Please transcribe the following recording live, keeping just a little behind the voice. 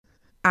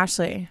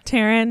Ashley,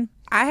 Taryn,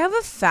 I have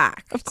a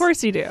fact. of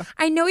course you do.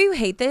 I know you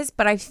hate this,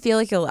 but I feel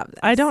like you'll love this.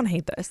 I don't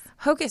hate this.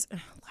 Hocus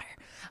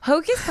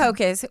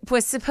Pocus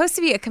was supposed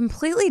to be a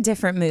completely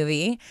different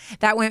movie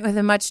that went with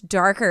a much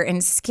darker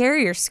and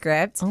scarier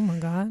script. Oh my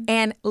God.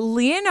 And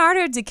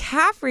Leonardo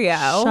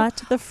DiCaprio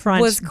Shut the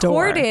front was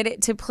door.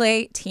 courted to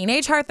play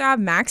teenage heartthrob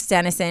Max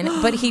Dennison,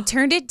 but he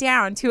turned it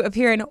down to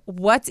appear in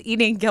What's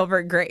Eating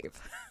Gilbert Grape.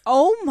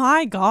 Oh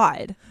my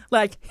God.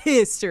 Like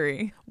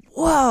history.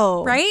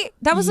 Whoa. Right?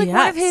 That was like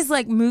one of Yes. his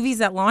like movies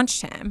that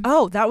launched him.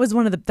 Oh, that was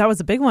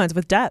the big ones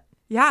with Depp.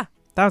 Yeah.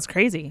 That was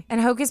crazy. And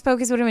Hocus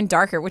Pocus would have been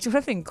darker, which would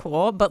have been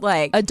cool, but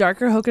like A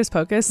darker Hocus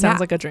Pocus sounds Yeah.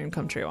 like a dream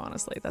come true,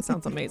 honestly. That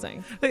sounds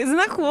amazing. isn't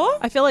that cool?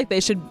 I feel like they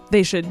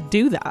should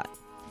do that.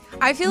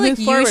 I feel Move like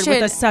you forward should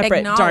with a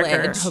separate, darker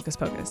acknowledge Hocus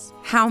Pocus.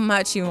 how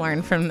much you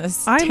learned from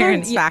this I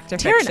learned- Taryn's Fact or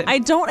Taryn, Fiction. I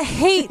don't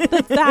hate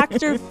the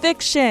fact or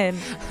fiction.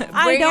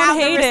 I Bring don't out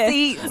hate the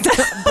it.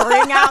 receipts.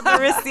 Bring out the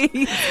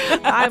receipts.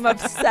 I'm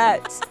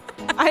upset.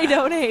 I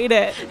don't hate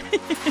it.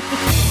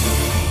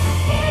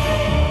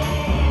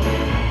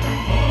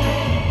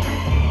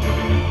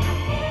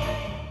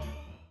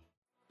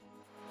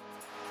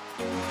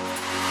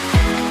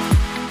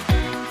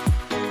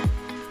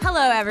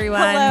 Hello,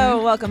 everyone.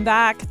 Hello, welcome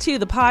back to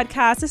the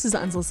podcast. This is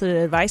Unsolicited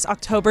Advice,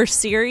 October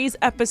series,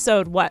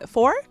 episode what,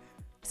 4?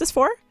 Is this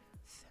 4?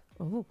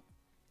 Oh,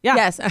 yeah.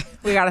 Yes,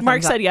 we got a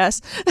Mark thumbs up. said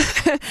yes.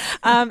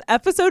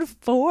 Episode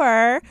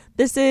 4.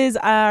 This is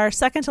our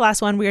second to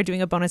last one. We are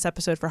doing a bonus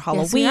episode for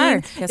Halloween. Yes, we are.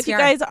 Yes, if we you are.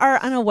 guys are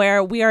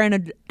unaware, we are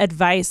an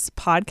advice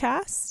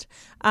podcast.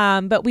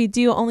 But we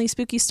do only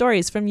spooky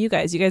stories from you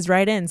guys. You guys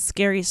write in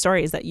scary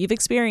stories that you've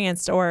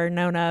experienced or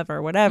known of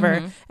or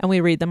whatever, and we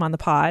read them on the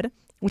pod,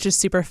 which is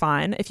super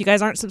fun. If you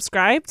guys aren't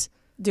subscribed,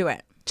 Do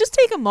it. just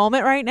take a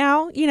moment right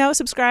now,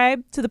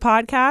 subscribe to the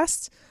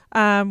podcast.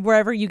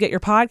 Wherever you get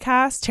your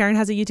podcast. Taryn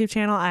has a YouTube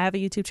channel. I have a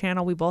YouTube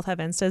channel. We both have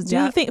Instas. Do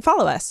the thing.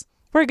 Follow us.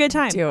 We're a good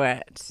time. Do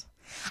it.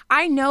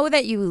 I know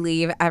that you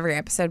leave every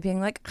episode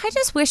being like, I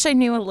just wish I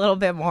knew a little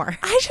bit more.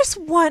 I just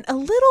want a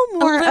little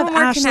more little of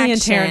more Ashley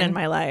and connection. Taryn in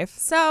my life.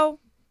 So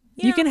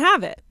You can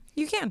have it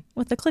You can.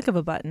 with the click of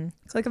a button.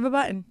 Click of a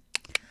button.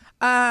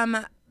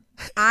 I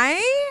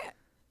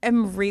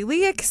am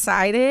really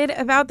excited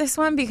about this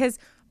one because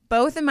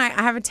both of I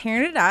have a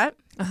Tearing It Up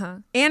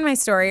and my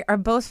story are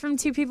both from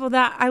two people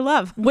that I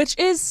love. Which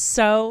is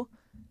so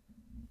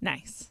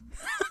nice.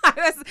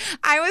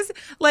 I was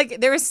like,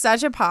 there was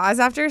such a pause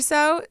after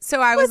so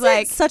I was Was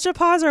like, it such a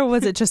pause or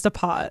was it just a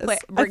pause? Wait,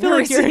 I bring feel the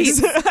like you're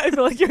receipts. I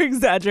feel like you're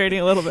exaggerating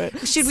a little bit.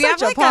 should we Such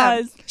have like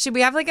pause? should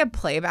we have like a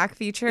playback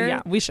feature?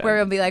 Yeah, we should. Where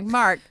we'll be like,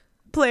 Mark,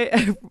 play.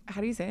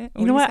 How do you say it?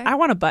 You know what? I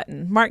want a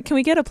button. Mark, can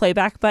we get a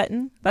playback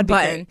button? That'd be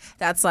button. great.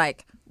 That's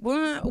like,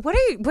 what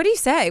do you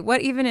say?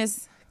 What even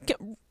is?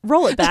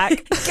 Roll it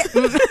back.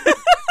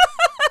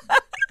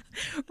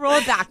 Roll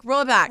it back.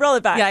 Roll it back. Roll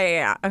it back.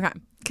 Yeah. Okay.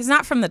 Because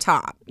not from the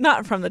top.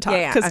 Not from the top,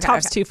 Yeah, because okay,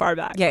 top's okay. too far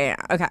back. Yeah.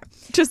 Okay.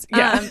 Just,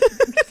 yeah.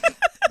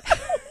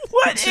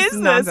 What just is this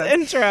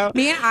nonsense. intro?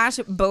 Me and Ash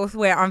both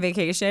went on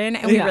vacation,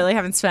 and we Yeah. really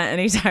haven't spent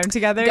any time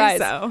together.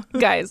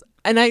 Guys,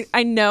 and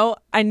I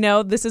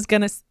know this is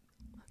gonna.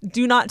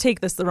 Do not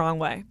take this the wrong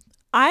way.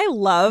 I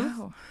love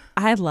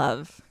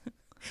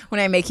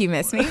When I make you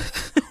miss me.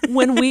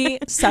 when we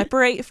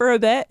separate for a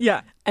bit,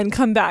 Yeah. and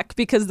come back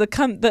because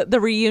the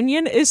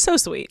reunion is so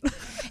sweet.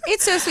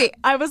 It's so sweet.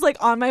 I was like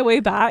on my way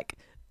back,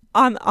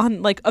 on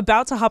like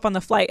about to hop on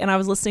the flight, and I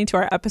was listening to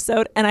our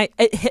episode, and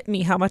it hit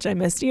me how much I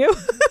missed you.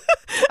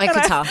 I And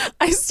could tell.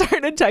 I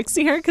started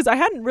texting her because I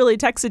hadn't really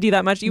texted you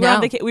that much. You were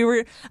on No. we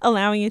were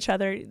allowing each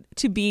other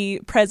to be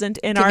present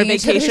in our Giving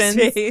each other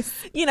vacations, space.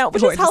 which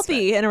Gorgeous is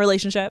healthy in a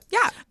relationship.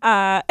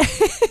 Yeah.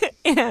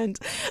 And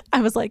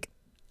I was like,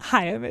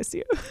 "Hi, I miss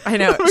you." I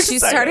know. We're She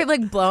excited. started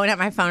like blowing up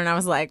my phone, and I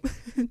was like,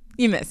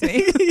 you miss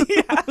me.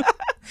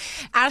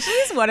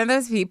 Ashley's one of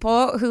those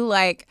people who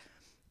like,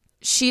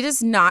 she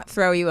does not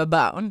throw you a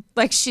bone.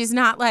 Like, she's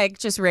not like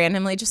just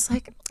randomly just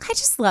like, I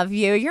just love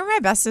you. You're my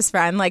bestest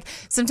friend. Like,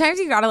 sometimes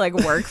you gotta like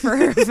work for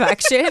her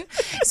affection.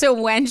 So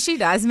when she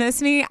does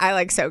miss me, I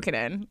like soak it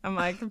in. I'm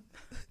like,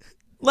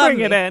 love Bring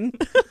me. it in.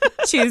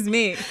 Choose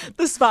me.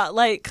 The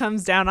spotlight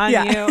comes down on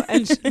Yeah. you,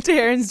 and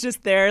Taryn's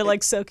just there,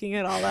 like soaking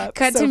it all up.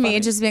 Cut So to me funny.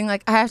 just being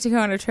like, I have to go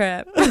on a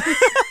trip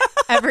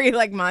every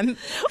like month.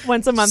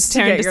 Once a month, just to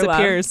Taryn get your love.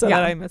 disappears so Yeah.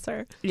 that I miss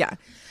her. Yeah.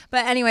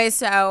 But anyway,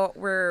 so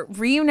we're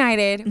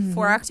reunited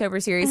for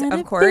October series, And of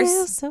it course.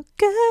 feels so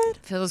good.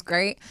 Feels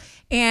great.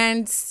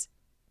 And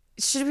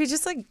should we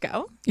just like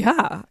go?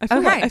 Yeah, I feel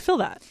Okay. that. I feel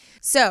that.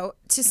 So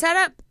to set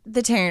up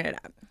the Tearing It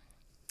Up,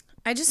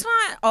 I just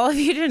want all of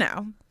you to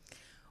know,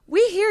 we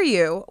hear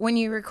you when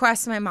you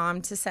request my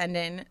mom to send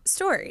in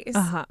stories.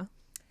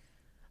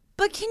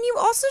 But can you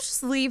also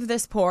just leave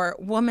this poor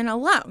woman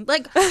alone?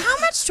 Like, how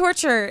much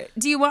torture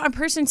do you want a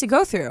person to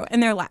go through in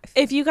their life?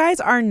 If you guys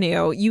are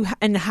new,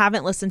 and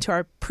haven't listened to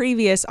our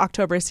previous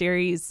October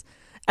series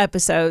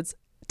episodes,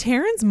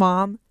 Taryn's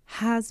mom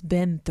has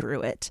been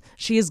through it.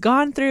 She has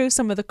gone through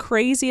some of the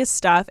craziest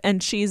stuff,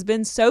 and she's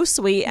been so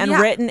sweet and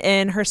written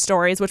in her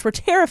stories, which were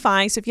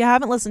terrifying. So if you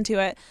haven't listened to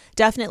it,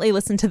 definitely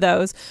listen to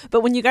those.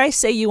 But when you guys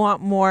say you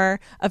want more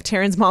of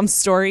Taryn's mom's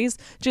stories,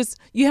 just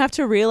you have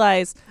to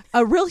realize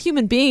a real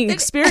human being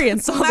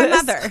experienced all my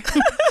this. mother.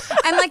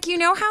 And like, you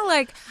know how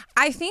like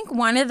I think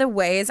one of the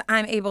ways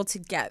I'm able to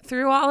get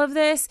through all of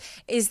this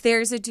is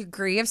there's a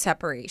degree of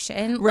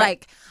separation. Right.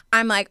 Like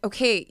I'm like,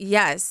 okay,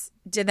 yes.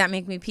 Did that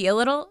make me pee a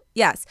little?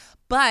 Yes.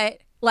 But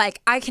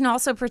like I can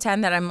also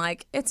pretend that I'm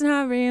like, it's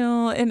not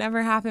real. It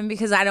never happened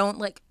because I don't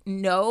like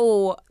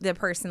know the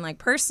person like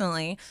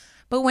personally.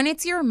 But when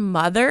it's your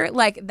mother,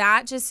 like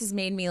that just has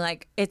made me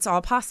like, it's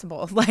all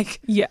possible.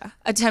 Like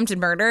attempted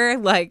murder,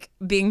 like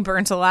being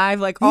burnt alive,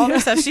 like all the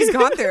stuff she's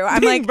gone through.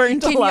 I'm like,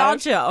 can y'all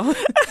chill?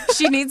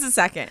 She needs a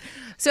second.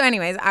 So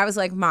anyways, I was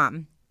like,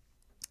 Mom,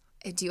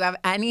 do you have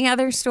any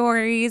other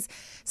stories?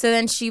 So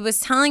then she was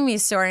telling me a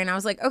story and I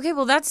was like, okay,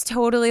 well, that's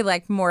totally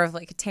like more of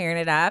like tearing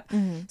it up.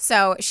 Mm-hmm.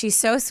 So she's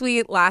so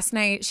sweet. Last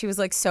night, she was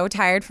like so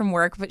tired from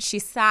work, but she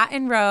sat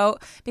and wrote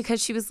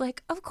because she was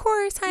like, of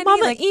course, honey.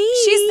 Mama like, E.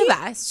 She's the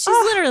best.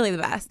 She's literally the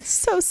best.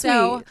 So sweet.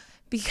 So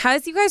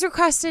because you guys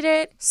requested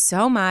it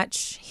so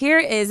much, here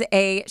is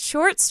a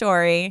short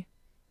story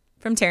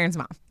from Taryn's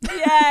mom.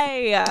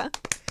 Yay.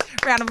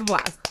 Round of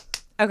applause.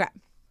 Okay.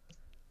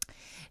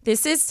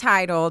 This is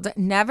titled,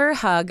 Never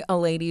Hug a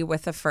Lady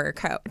with a Fur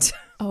Coat.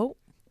 Oh,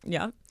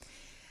 yeah.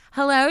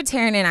 Hello,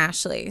 Taryn and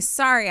Ashley.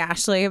 Sorry,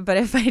 Ashley, but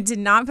if I did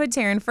not put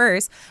Taryn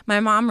first, my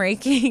mom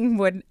ranking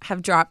would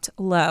have dropped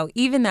low,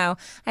 even though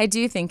I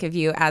do think of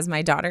you as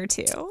my daughter,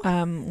 too.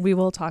 We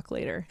will talk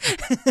later.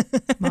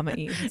 Mama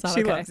E. It's not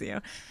she okay. loves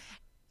you.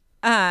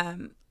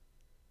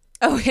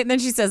 Oh, and then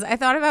she says, I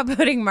thought about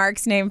putting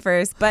Mark's name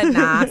first, but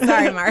nah.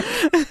 Sorry, Mark.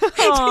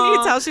 Can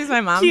you tell she's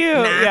my mom? Cute.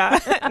 Nah.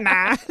 Yeah.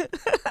 Nah.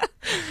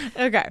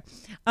 Okay.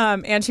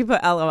 And she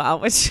put LOL,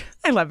 which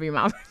I love you,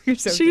 Mom. You're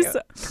so She's cute.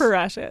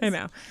 precious. I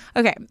know.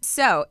 Okay.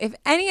 So if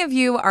any of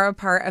you are a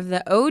part of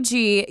the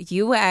OG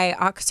UA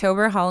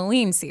October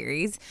Halloween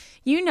series,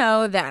 you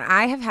know that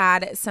I have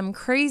had some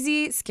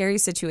crazy, scary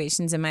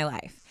situations in my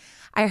life.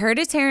 I heard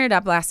a Tearing It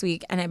Up last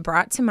week, and it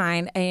brought to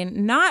mind a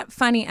not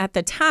funny at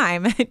the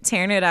time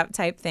Tearing It Up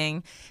type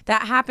thing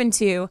that happened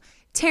to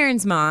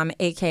Taryn's mom,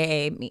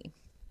 a.k.a. me.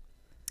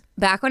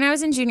 Back when I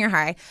was in junior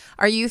high,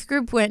 our youth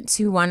group went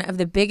to one of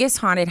the biggest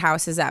haunted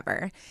houses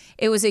ever.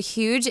 It was a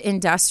huge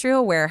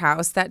industrial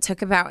warehouse that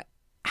took about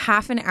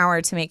half an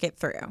hour to make it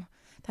through.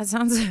 That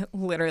sounds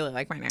literally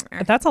like my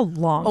nightmare. That's a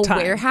long time.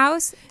 A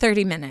warehouse,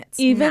 30 minutes.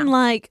 Even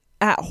like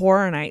at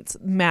Horror Nights,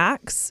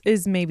 max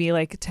is maybe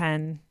like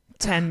 10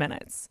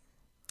 minutes.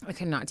 I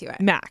could not do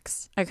it.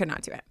 Max. I could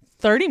not do it.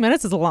 30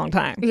 minutes is a long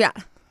time. Yeah.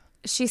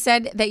 She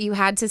said that you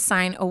had to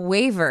sign a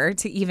waiver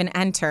to even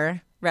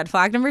enter. Red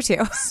flag number 2.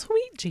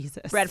 Sweet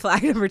Jesus. Red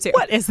flag number 2.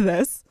 What is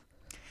this?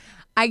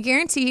 I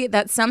guarantee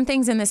that some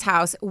things in this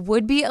house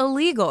would be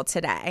illegal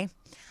today.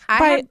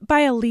 By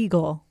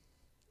illegal?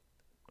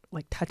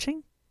 Like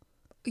touching?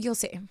 You'll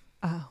see.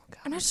 Oh, God.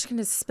 I'm not just going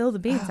to spill the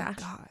beans, Oh, Ash.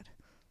 God.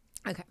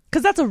 Okay.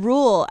 Because that's a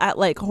rule at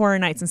like Horror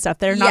Nights and stuff.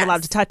 They're not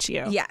allowed to touch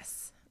you.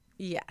 Yes.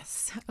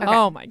 Yes. Okay.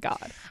 Oh, my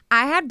God.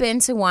 I had been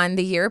to one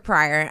the year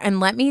prior, and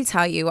let me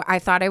tell you, I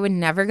thought I would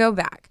never go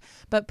back.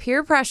 But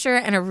peer pressure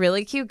and a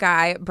really cute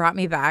guy brought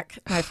me back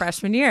my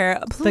freshman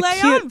year. Play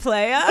on,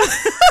 playa.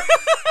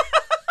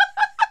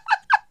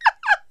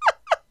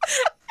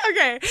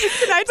 Okay.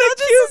 Can I tell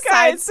just a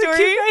side story? The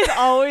cute guys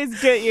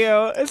always get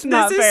you. It's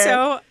not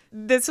fair.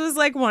 This was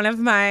like one of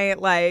my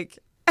like...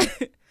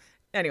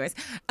 Anyways,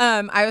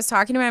 I was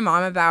talking to my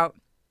mom about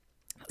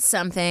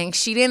something.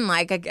 She didn't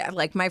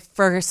like my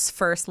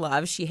first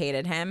love. She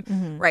hated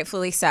him,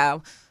 rightfully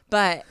so.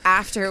 But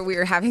after we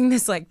were having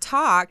this like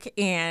talk,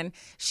 and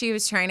she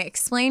was trying to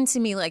explain to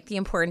me like the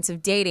importance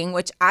of dating,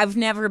 which I've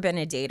never been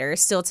a dater.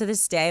 Still to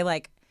this day,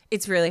 like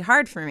it's really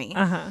hard for me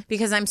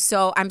because I'm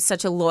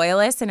such a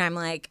loyalist, and I'm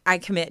like I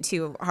commit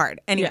too hard.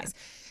 Anyways,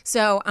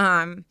 so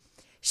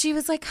she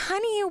was like,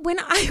 honey, when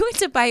I went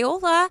to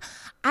Biola,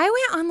 I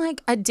went on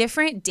like a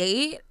different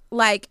date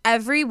like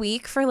every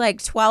week for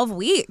like 12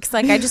 weeks.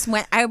 Like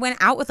I went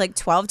out with like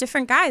 12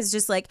 different guys,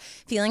 just like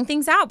feeling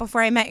things out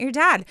before I met your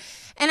dad.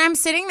 And I'm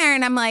sitting there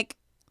and I'm like,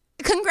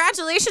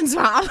 congratulations,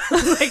 Mom.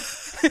 Like,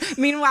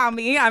 meanwhile,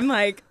 I'm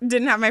like,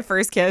 didn't have my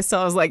first kiss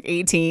till I was like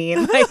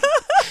 18. Like,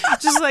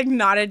 just like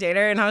not a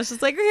dater. And I was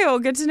just like, okay, well,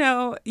 good to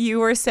know you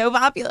were so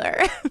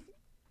popular.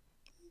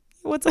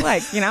 What's it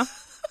like, you know?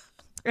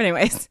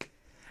 Anyways.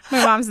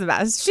 My mom's the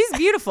best. She's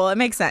beautiful. It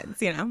makes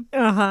sense, you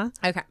know?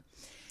 Okay.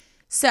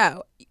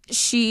 So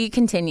she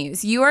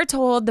continues. You are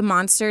told the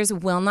monsters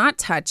will not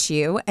touch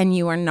you, and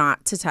you are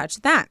not to touch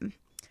them.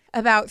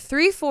 About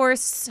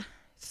 3/4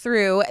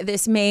 through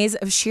this maze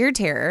of sheer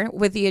terror,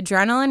 with the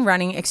adrenaline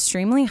running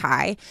extremely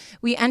high,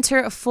 we enter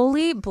a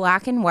fully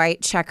black and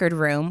white checkered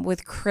room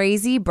with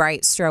crazy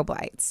bright strobe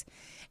lights.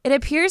 It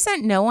appears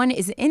that no one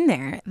is in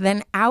there.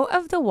 Then out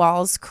of the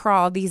walls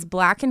crawl these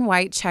black and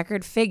white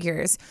checkered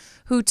figures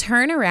who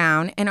turn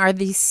around and are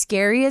the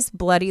scariest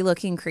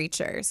bloody-looking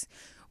creatures.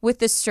 With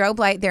the strobe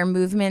light, their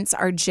movements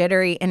are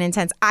jittery and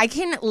intense. I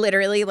can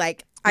literally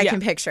I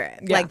can picture it.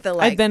 Yeah.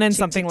 I've been in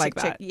something like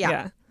that.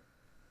 Yeah.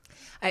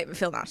 I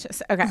feel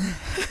nauseous. Okay.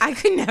 I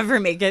could never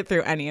make it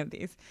through any of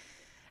these.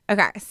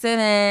 Okay. So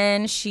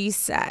then she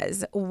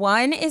says,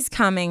 one is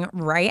coming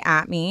right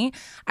at me.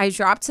 I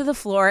drop to the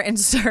floor and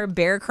start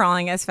bear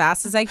crawling as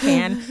fast as I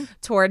can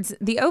towards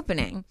the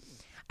opening.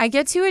 I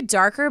get to a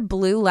darker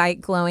blue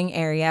light glowing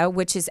area,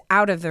 which is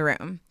out of the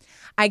room.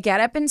 I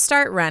get up and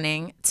start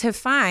running to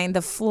find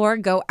the floor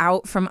go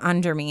out from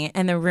under me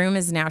and the room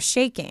is now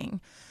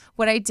shaking.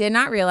 What I did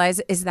not realize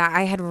is that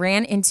I had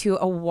ran into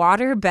a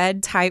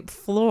waterbed type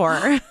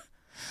floor.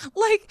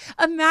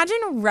 Imagine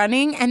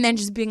running and then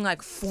just being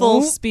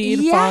full speed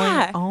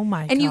falling. Oh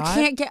my God. And you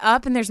can't get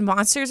up and there's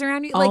monsters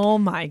around you. Oh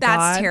my God.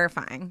 That's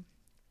terrifying.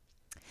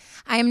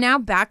 I am now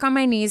back on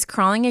my knees,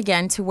 crawling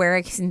again to where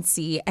I can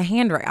see a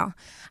handrail.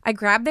 I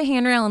grab the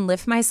handrail and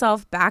lift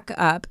myself back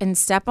up and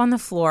step on the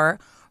floor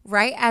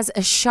right as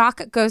a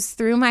shock goes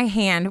through my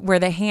hand where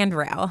the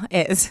handrail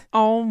is.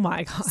 Oh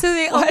my God. So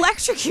they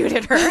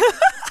electrocuted her.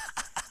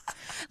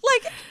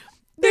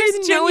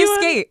 There's no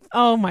escape.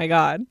 Oh my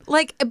God.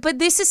 But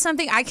this is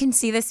something I can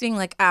see this being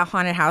a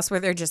haunted house where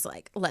they're just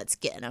let's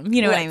get them.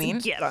 You know what I mean?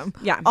 Get them.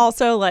 Yeah.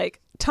 Also,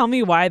 tell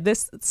me why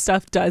this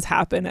stuff does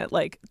happen at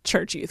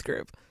church youth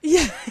group.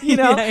 Yeah.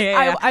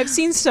 Yeah. I've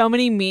seen so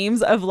many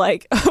memes of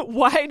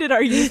why did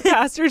our youth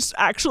pastors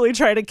actually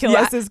try to kill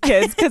us as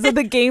kids? Because of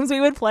the games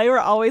we would play were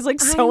always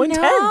so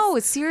intense. No,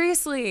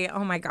 seriously.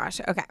 Oh my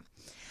gosh. Okay.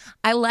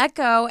 I let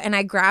go and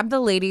I grab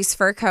the lady's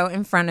fur coat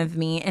in front of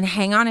me and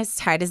hang on as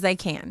tight as I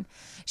can.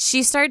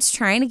 She starts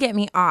trying to get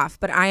me off,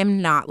 but I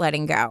am not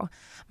letting go.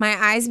 My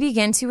eyes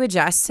begin to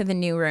adjust to the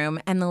new room,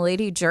 and the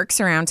lady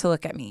jerks around to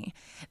look at me.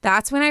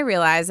 That's when I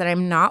realize that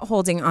I'm not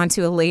holding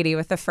onto a lady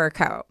with a fur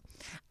coat.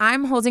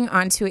 I'm holding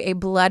onto a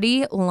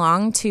bloody,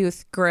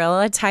 long-toothed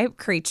gorilla-type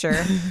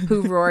creature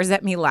who roars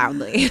at me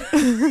loudly.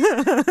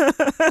 I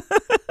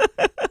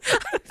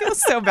feel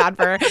so bad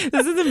for her.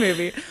 This is a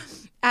movie.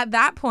 At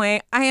that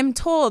point, I am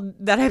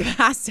told that I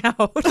passed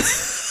out.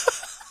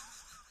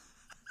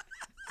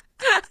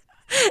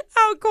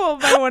 How cool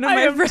by one of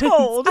my friends.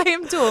 I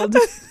am told.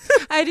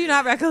 I do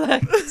not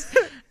recollect.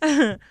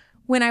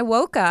 When I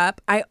woke up,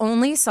 I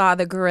only saw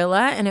the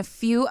gorilla and a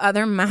few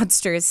other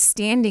monsters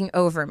standing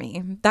over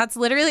me. That's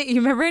literally, you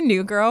remember a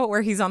New Girl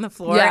where he's on the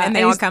floor and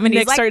they all come and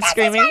Nick starts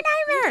screaming? This is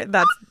my nightmare.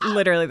 That's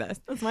literally this.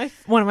 That's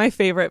one of my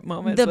favorite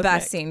moments. The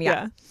best scene,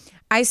 yeah.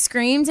 I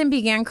screamed and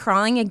began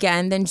crawling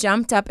again, then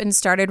jumped up and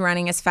started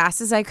running as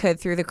fast as I could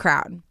through the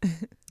crowd.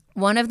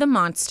 One of the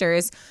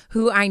monsters,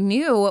 who I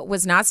knew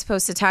was not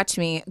supposed to touch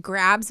me,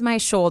 grabs my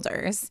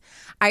shoulders.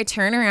 I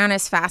turn around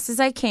as fast as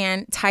I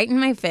can, tighten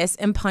my fist,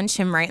 and punch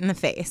him right in the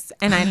face.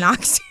 And I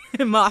knocked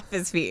him off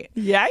his feet.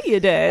 Yeah, you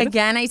did.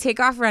 Again, I take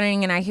off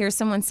running, and I hear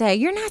someone say,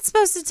 "You're not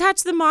supposed to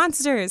touch the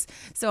monsters."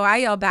 So I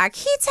yell back,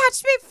 "He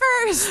touched me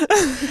first."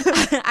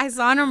 I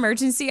saw an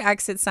emergency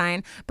exit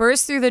sign,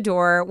 burst through the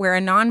door where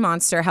a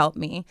non-monster helped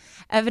me.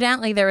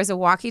 Evidently, there was a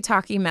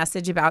walkie-talkie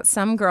message about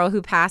some girl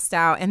who passed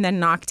out and then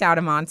knocked out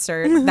a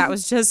monster that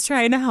was just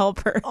trying to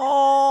help her.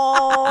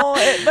 Oh,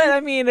 but I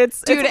mean,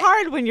 it's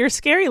hard when you're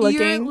scary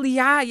looking.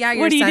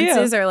 Your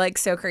senses are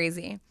so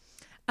crazy.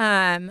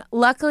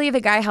 Luckily,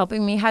 the guy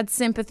helping me had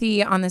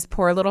sympathy on this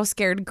poor little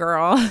scared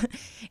girl,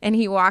 and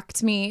he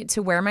walked me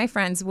to where my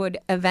friends would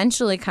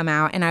eventually come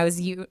out, and I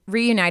was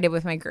reunited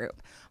with my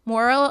group.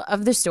 Moral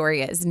of the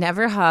story is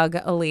never hug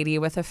a lady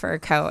with a fur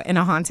coat in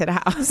a haunted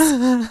house.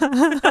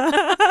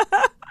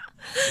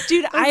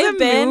 Dude, I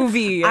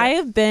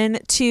have been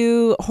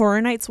to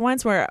Horror Nights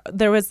once where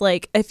there was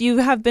if you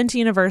have been to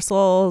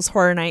Universal's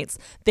Horror Nights,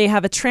 they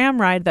have a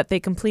tram ride that they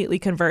completely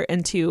convert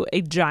into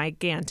a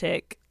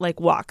gigantic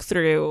walk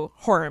through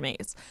horror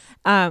maze.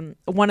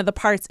 One of the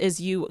parts is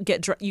you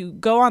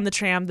go on the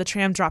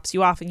tram drops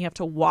you off and you have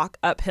to walk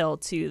uphill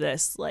to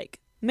this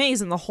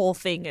maze, and the whole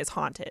thing is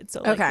haunted.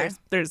 So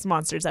there's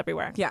monsters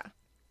everywhere. Yeah.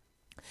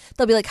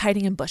 They'll be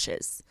hiding in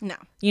bushes. No.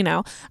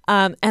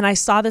 And I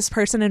saw this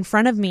person in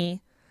front of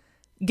me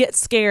get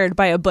scared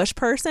by a bush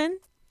person,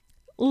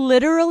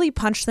 literally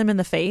punched them in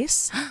the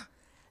face.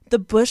 The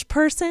bush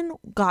person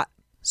got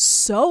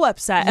so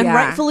upset, and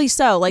rightfully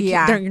so.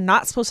 You're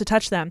not supposed to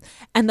touch them.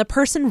 And the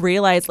person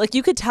realized,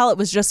 you could tell it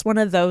was just one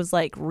of those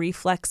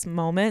reflex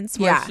moments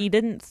where he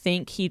didn't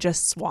think, he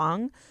just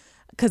swung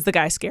because the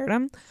guy scared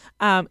him.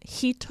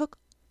 He took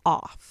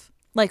off,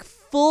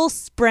 full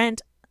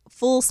sprint,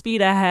 full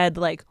speed ahead,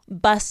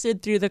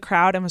 busted through the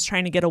crowd and was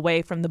trying to get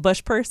away from the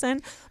bush person.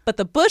 But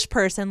the bush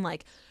person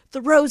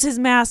throws his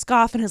mask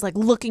off and is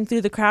looking through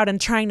the crowd and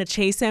trying to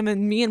chase him.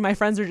 And me and my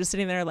friends were just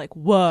sitting there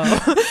whoa.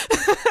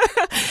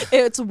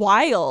 It's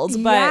wild,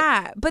 but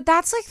yeah, but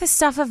that's like the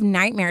stuff of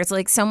nightmares,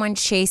 like someone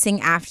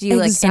chasing after you,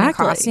 like in a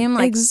costume.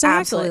 Like,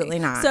 absolutely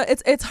not. So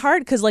it's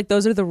hard because like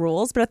those are the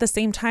rules, but at the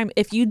same time,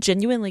 if you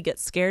genuinely get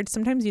scared,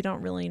 sometimes you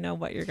don't really know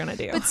what you're gonna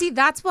do. But see,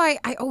 that's why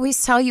I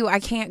always tell you I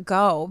can't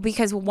go,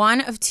 because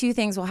one of two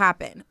things will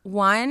happen.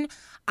 One,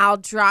 I'll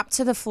drop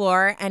to the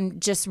floor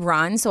and just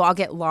run, so I'll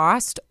get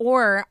lost,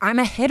 or I'm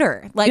a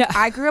hitter. Like,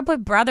 I grew up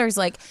with brothers.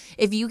 Like,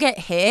 if you get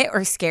hit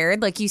or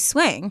scared, like, you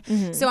swing.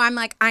 So I'm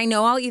like, I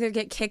know I'll either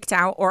get kicked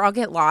out or I'll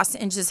get lost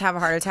and just have a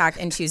heart attack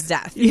and choose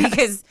death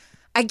because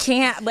I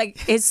can't,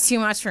 like, it's too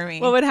much for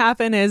me. What would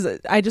happen is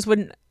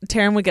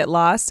Taryn would get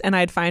lost and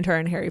I'd find her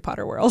in Harry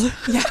Potter world.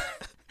 Yeah.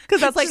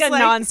 Because that's like just a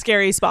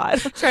non-scary spot.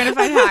 Trying to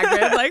find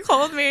Hagrid, like,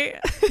 hold me.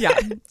 Yeah.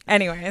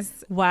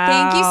 Anyways. Wow.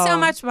 Thank you so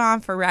much, Mom,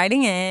 for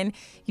writing in.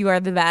 You are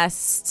the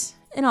best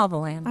in all the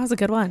land. That was a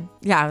good one.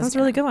 Yeah, that was a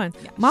really good one.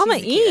 Yeah, Mama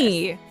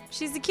E.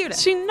 She's the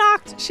cutest. She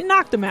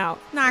knocked him out.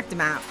 Knocked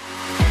him out.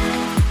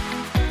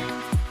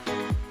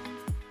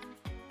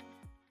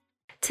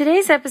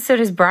 Today's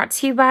episode is brought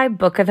to you by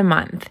Book of the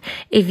Month.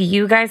 If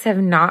you guys have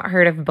not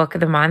heard of Book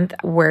of the Month,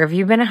 where have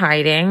you been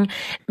hiding?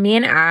 Me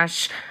and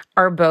Ash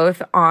are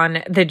both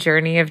on the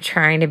journey of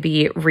trying to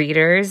be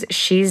readers.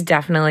 She's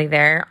definitely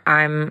there.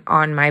 I'm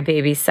on my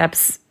baby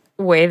steps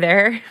way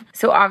there.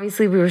 So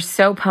obviously we were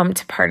so pumped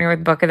to partner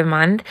with Book of the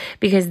Month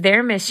because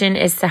their mission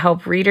is to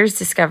help readers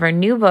discover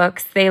new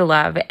books they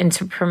love and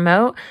to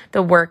promote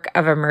the work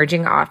of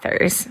emerging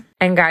authors.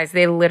 And guys,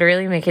 they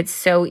literally make it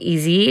so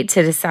easy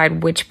to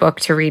decide which book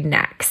to read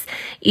next.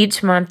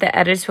 Each month, the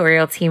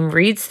editorial team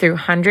reads through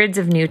hundreds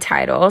of new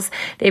titles.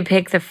 They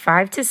pick the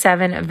 5 to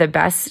 7 of the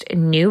best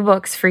new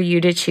books for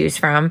you to choose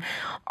from.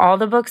 All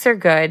the books are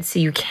good, so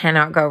you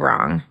cannot go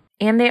wrong.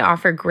 And they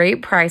offer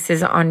great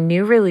prices on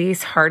new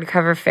release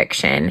hardcover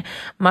fiction,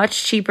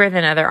 much cheaper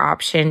than other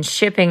options.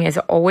 Shipping is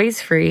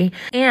always free,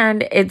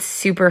 and it's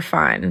super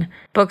fun.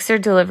 Books are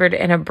delivered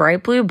in a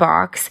bright blue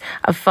box.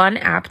 A fun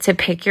app to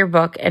pick your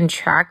book and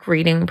track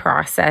reading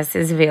process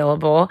is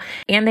available,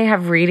 and they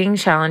have reading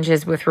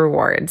challenges with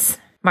rewards.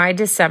 My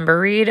December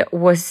read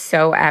was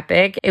so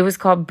epic. It was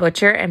called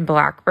Butcher and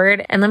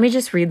Blackbird. And let me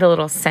just read the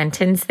little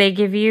sentence they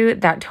give you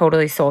that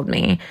totally sold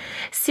me.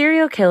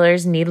 Serial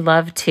killers need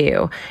love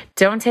too.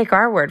 Don't take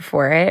our word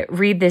for it.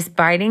 Read this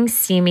biting,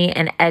 steamy,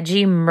 and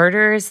edgy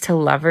murderers to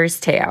lovers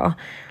tale.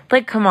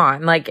 Like, come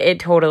on. Like, it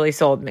totally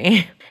sold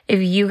me. If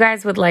you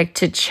guys would like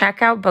to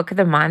check out Book of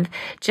the Month,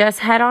 just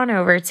head on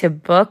over to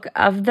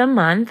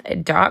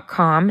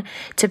bookofthemonth.com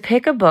to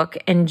pick a book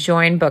and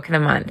join Book of the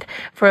Month.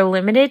 For a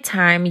limited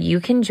time, you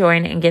can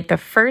join and get the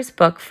first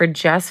book for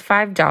just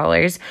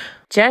 $5.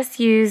 Just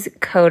use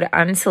code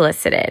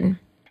UNSOLICITED.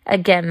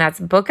 Again, that's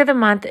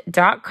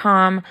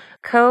bookofthemonth.com,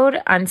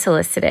 code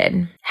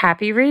UNSOLICITED.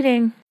 Happy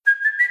reading.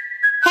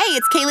 Hey,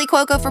 it's Kaylee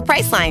Cuoco for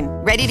Priceline.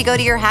 Ready to go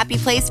to your happy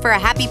place for a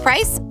happy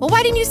price? Well,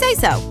 why didn't you say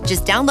so?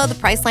 Just download the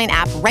Priceline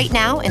app right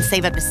now and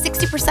save up to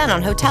 60%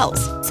 on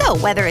hotels. So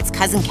whether it's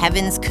Cousin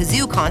Kevin's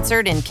Kazoo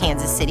Concert in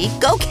Kansas City,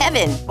 go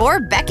Kevin, or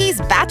Becky's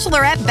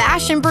Bachelorette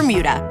Bash in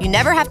Bermuda, you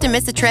never have to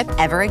miss a trip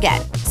ever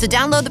again. So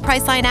download the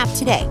Priceline app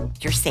today.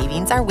 Your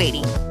savings are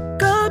waiting.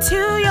 Go to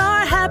your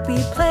happy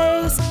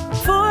place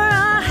for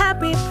a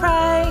happy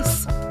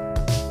price.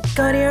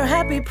 Go to your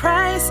happy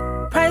price,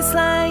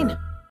 Priceline.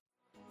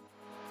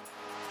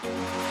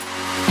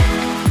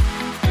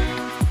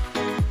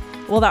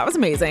 Well, that was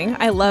amazing.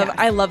 I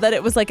love that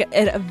it was like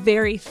a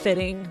very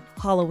fitting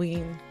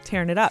Halloween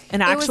tearing it up.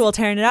 An actual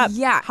tearing it up.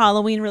 Yeah.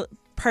 Halloween.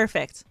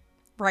 Perfect.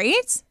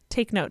 Right?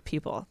 Take note,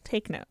 people.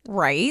 Take note.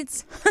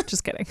 Right?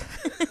 Just kidding.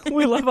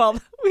 we love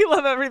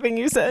everything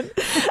you said.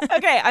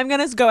 Okay, I'm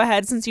going to go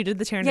ahead since you did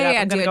the tearing it up.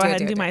 I'm going to go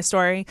ahead and do my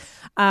story.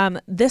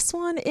 This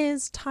one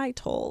is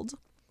titled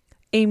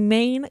A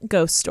Maine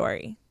Ghost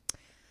Story.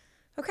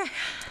 Okay.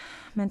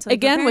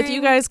 Again, with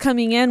you guys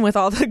coming in with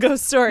all the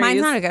ghost stories. Mine's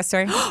not a ghost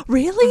story.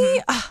 Really?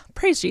 Mm-hmm.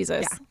 Praise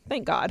Jesus. Yeah.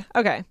 Thank God.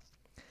 Okay.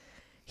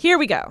 Here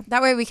we go.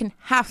 That way we can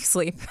half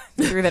sleep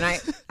through the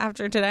night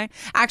after today.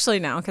 Actually,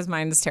 no, because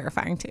mine is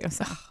terrifying too.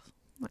 So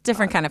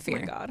different kind of fear. Oh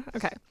my God.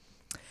 Okay.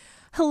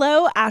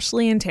 Hello,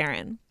 Ashley and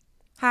Taryn.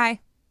 Hi.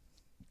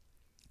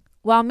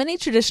 While many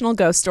traditional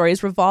ghost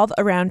stories revolve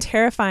around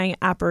terrifying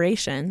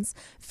apparitions,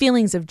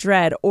 feelings of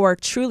dread, or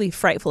truly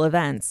frightful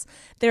events,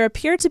 there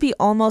appear to be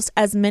almost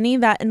as many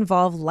that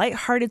involve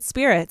lighthearted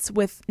spirits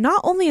with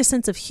not only a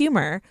sense of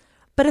humor,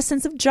 but a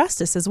sense of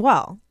justice as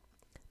well.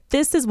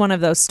 This is one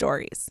of those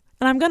stories,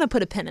 and I'm going to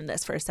put a pin in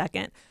this for a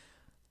second.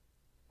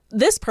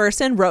 This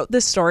person wrote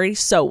this story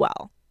so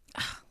well,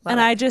 and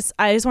I just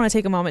want to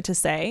take a moment to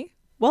say,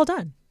 well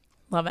done.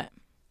 Love it.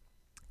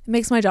 It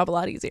makes my job a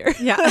lot easier.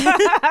 Yeah.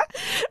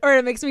 Or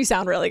it makes me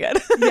sound really good.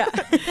 Yeah.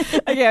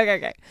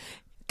 Okay.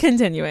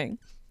 Continuing.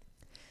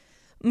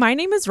 My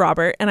name is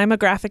Robert, and I'm a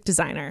graphic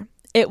designer.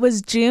 It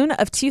was June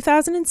of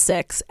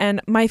 2006,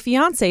 and my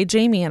fiance,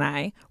 Jamie, and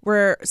I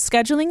were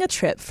scheduling a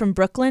trip from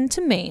Brooklyn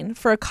to Maine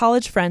for a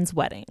college friend's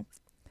wedding.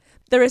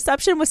 The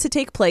reception was to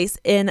take place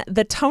in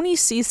the Tony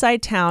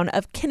seaside town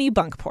of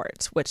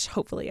Kennebunkport, which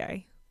hopefully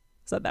I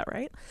Said that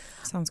right.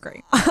 Sounds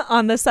great.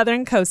 On the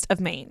southern coast of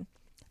Maine.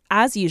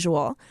 As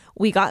usual,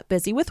 we got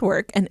busy with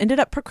work and ended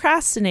up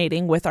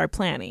procrastinating with our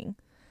planning.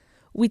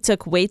 We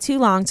took way too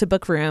long to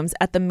book rooms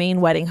at the main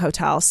wedding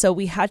hotel, so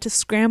we had to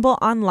scramble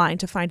online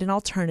to find an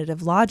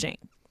alternative lodging.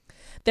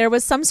 There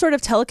was some sort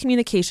of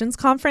telecommunications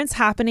conference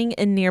happening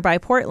in nearby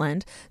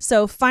Portland,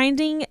 so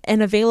finding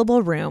an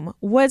available room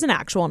was an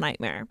actual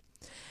nightmare.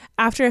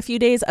 After a few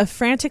days of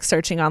frantic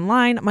searching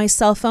online, my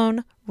cell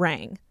phone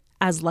rang.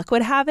 As luck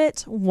would have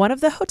it, one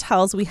of the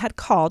hotels we had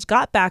called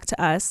got back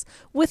to us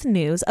with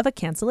news of a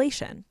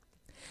cancellation.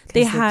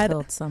 They had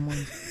killed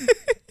someone.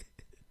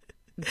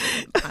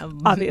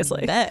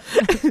 Obviously.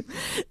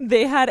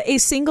 They had a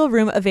single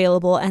room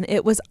available and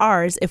it was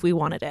ours if we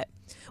wanted it.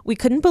 We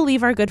couldn't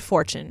believe our good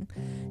fortune.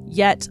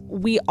 Yet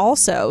we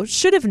also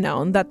should have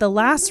known that the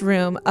last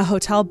room a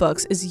hotel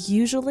books is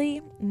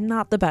usually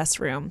not the best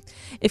room,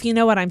 if you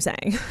know what I'm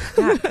saying.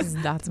 Yeah, 'cause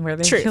that's where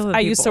they Truth. kill the I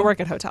used to people. work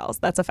at hotels.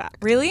 That's a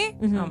fact. Really?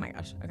 Mm-hmm. Oh my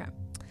gosh. Okay.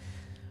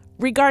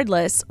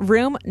 Regardless,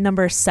 room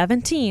number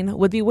 17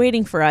 would be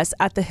waiting for us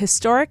at the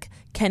historic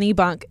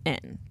Kennebunk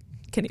Inn.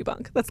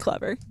 Kennebunk. That's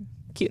clever.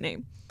 Cute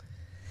name.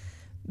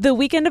 The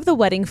weekend of the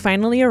wedding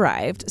finally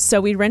arrived,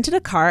 so we rented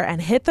a car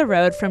and hit the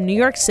road from New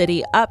York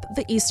City up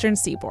the eastern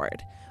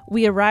seaboard.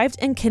 We arrived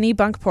in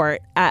Kennebunkport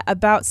at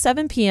about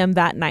 7 p.m.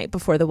 that night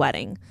before the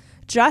wedding,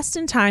 just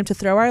in time to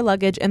throw our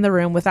luggage in the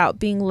room without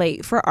being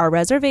late for our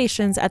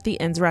reservations at the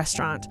inn's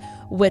restaurant,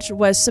 which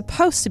was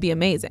supposed to be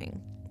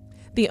amazing.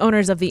 The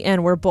owners of the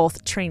inn were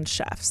both trained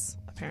chefs,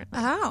 apparently.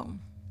 Oh.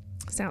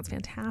 Sounds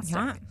fantastic.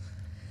 Yeah.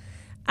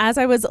 As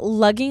I was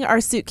lugging our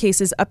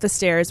suitcases up the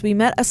stairs, we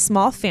met a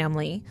small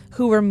family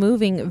who were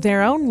moving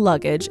their own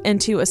luggage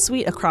into a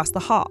suite across the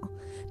hall.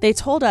 They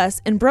told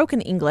us in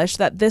broken English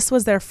that this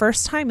was their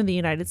first time in the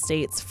United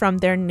States from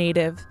their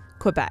native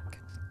Quebec.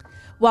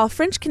 While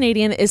French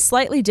Canadian is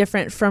slightly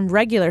different from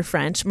regular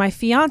French, my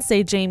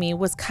fiancée Jamie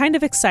was kind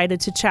of excited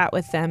to chat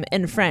with them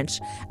in French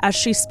as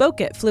she spoke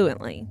it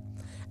fluently.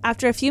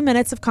 After a few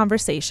minutes of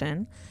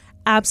conversation,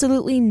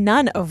 absolutely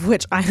none of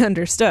which I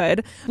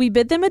understood, we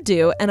bid them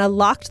adieu and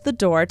unlocked the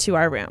door to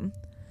our room.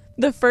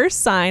 The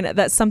first sign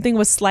that something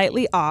was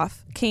slightly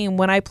off came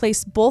when I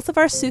placed both of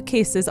our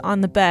suitcases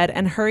on the bed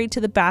and hurried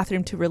to the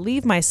bathroom to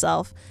relieve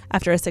myself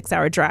after a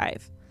 6-hour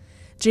drive.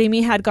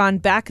 Jamie had gone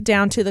back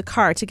down to the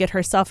car to get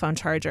her cell phone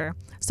charger,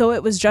 so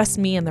it was just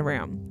me in the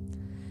room.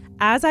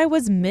 As I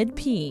was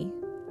mid-pee,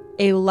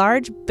 a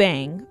large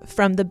bang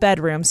from the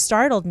bedroom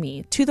startled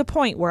me to the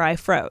point where I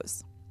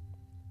froze.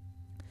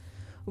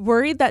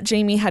 Worried that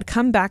Jamie had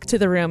come back to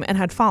the room and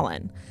had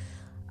fallen,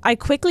 I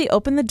quickly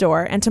opened the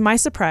door, and to my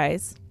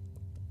surprise,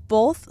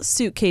 both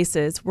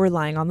suitcases were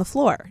lying on the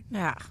floor.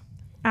 Yeah.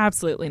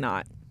 Absolutely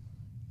not.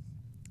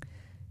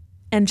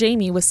 And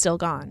Jamie was still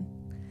gone.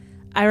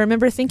 I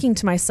remember thinking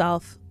to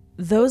myself,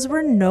 those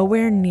were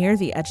nowhere near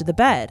the edge of the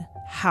bed.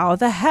 How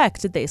the heck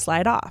did they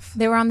slide off?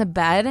 They were on the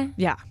bed?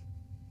 Yeah.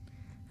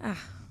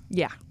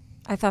 Yeah.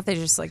 I thought they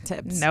just like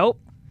tipped.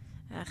 Nope.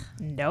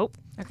 Nope.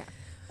 Okay.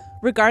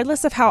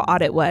 Regardless of how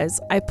odd it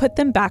was, I put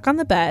them back on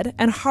the bed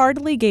and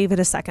hardly gave it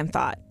a second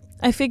thought.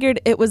 I figured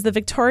it was the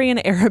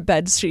Victorian-era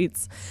bed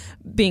sheets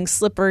being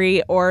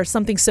slippery or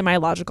something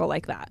semi-logical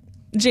like that.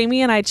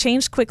 Jamie and I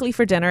changed quickly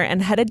for dinner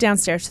and headed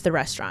downstairs to the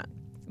restaurant.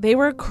 They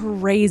were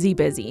crazy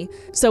busy,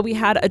 so we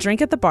had a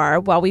drink at the bar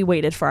while we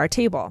waited for our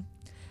table.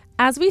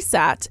 As we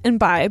sat,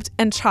 imbibed,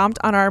 and chomped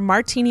on our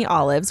martini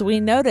olives, we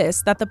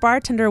noticed that the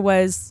bartender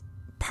was,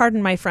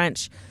 pardon my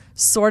French,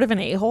 sort of an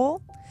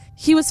a-hole.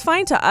 He was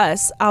fine to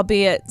us,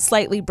 albeit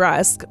slightly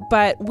brusque,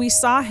 but we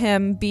saw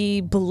him be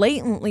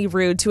blatantly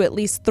rude to at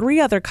least 3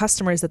 other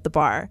customers at the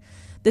bar.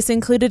 This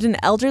included an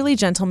elderly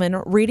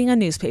gentleman reading a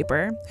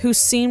newspaper who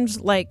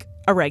seemed like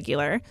a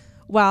regular.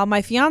 While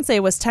my fiancé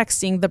was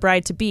texting the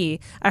bride-to-be,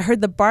 I heard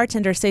the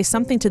bartender say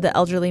something to the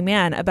elderly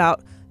man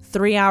about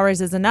 3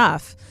 hours is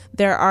enough.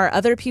 There are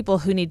other people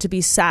who need to be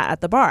sat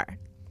at the bar.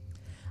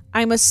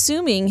 I'm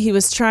assuming he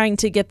was trying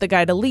to get the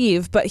guy to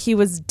leave, but he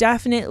was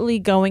definitely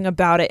going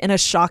about it in a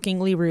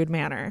shockingly rude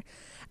manner.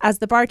 As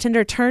the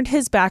bartender turned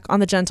his back on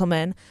the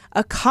gentleman,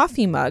 a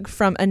coffee mug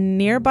from a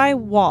nearby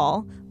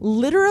wall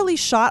literally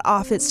shot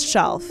off its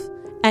shelf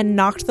and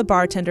knocked the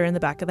bartender in the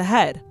back of the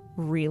head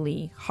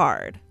really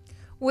hard.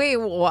 Wait,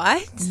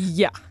 what?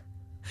 Yeah.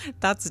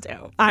 That's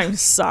dope. I'm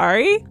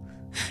sorry.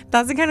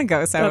 That's the kind of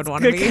ghost I would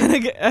want to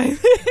be.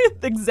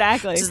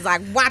 Exactly. Just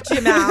like, watch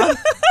your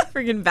mouth.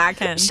 Freaking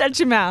backhand. Shut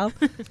your mouth.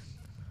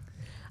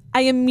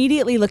 I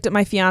immediately looked at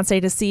my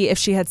fiancée to see if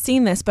she had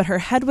seen this, but her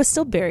head was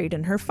still buried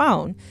in her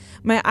phone.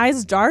 My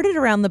eyes darted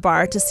around the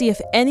bar to see if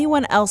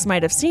anyone else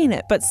might have seen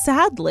it, but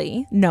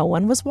sadly, no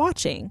one was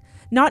watching,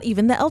 not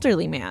even the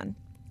elderly man.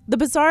 The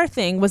bizarre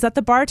thing was that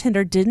the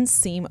bartender didn't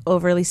seem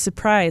overly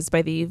surprised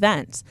by the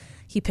event.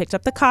 He picked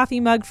up the coffee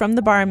mug from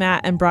the bar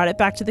mat and brought it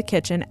back to the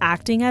kitchen,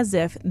 acting as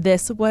if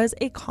this was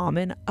a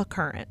common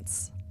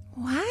occurrence.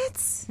 What?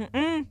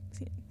 Mm-mm.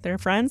 They're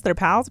friends. They're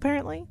pals,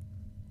 apparently.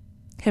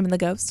 Him and the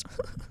ghost.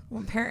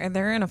 Well, apparently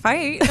they're in a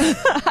fight.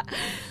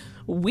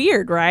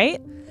 Weird,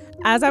 right?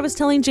 As I was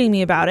telling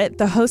Jamie about it,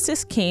 the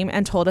hostess came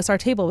and told us our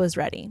table was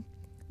ready.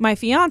 My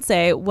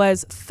fiance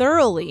was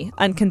thoroughly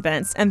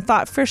unconvinced and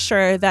thought for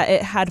sure that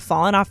it had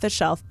fallen off the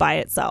shelf by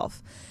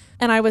itself.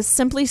 And I was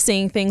simply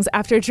seeing things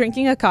after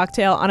drinking a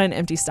cocktail on an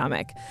empty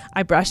stomach.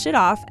 I brushed it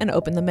off and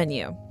opened the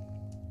menu.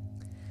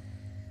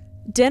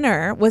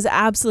 Dinner was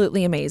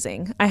absolutely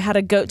amazing. I had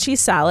a goat cheese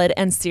salad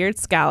and seared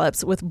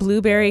scallops with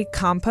blueberry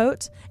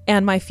compote,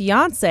 and my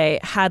fiance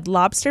had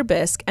lobster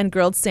bisque and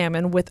grilled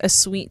salmon with a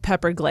sweet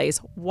pepper glaze.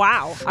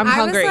 Wow, I'm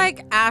hungry. I was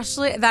like,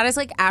 Ashley, that is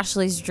like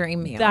Ashley's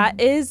dream meal. That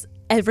is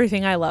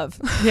everything I love.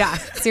 Yeah,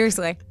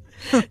 seriously.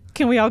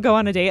 Can we all go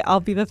on a date?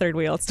 I'll be the third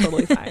wheel. It's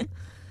totally fine.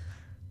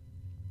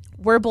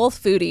 We're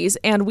both foodies,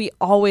 and we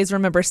always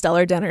remember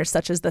stellar dinners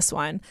such as this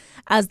one.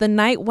 As the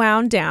night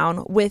wound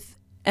down with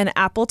an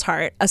apple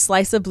tart, a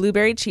slice of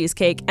blueberry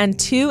cheesecake, and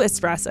 2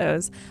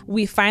 espressos,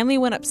 we finally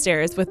went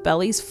upstairs with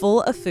bellies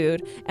full of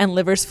food and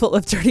livers full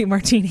of dirty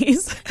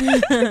martinis.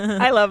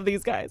 I love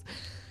these guys.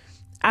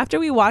 After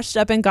we washed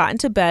up and got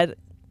into bed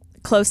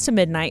close to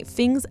midnight,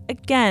 things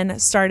again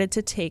started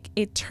to take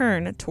a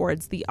turn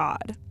towards the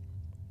odd.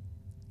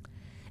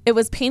 It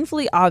was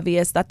painfully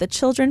obvious that the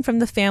children from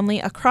the family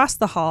across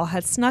the hall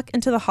had snuck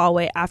into the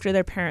hallway after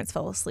their parents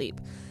fell asleep.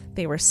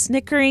 They were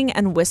snickering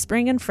and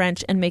whispering in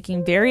French and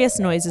making various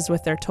noises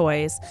with their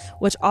toys,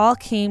 which all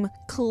came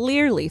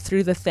clearly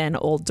through the thin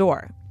old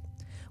door.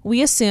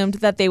 We assumed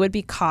that they would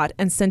be caught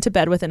and sent to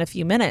bed within a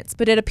few minutes,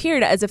 but it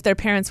appeared as if their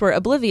parents were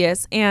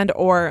oblivious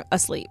and/or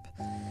asleep.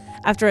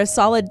 After a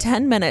solid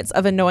 10 minutes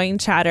of annoying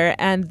chatter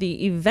and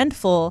the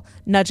eventful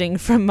nudging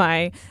from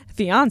my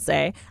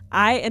fiance,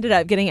 I ended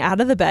up getting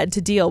out of the bed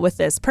to deal with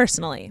this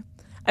personally.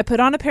 I put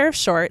on a pair of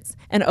shorts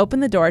and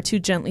opened the door to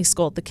gently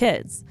scold the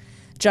kids.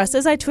 Just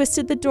as I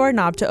twisted the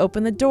doorknob to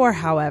open the door,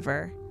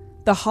 however,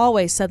 the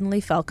hallway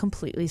suddenly fell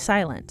completely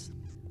silent.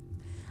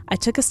 I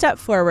took a step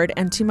forward,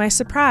 and to my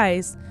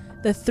surprise,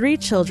 the 3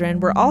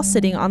 children were all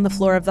sitting on the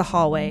floor of the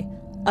hallway,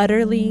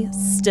 utterly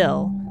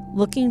still,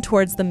 looking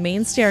towards the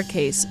main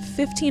staircase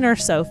 15 or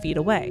so feet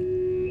away.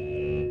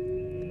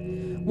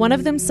 One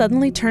of them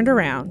suddenly turned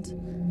around.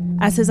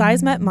 As his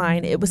eyes met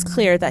mine, it was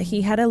clear that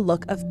he had a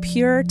look of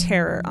pure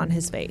terror on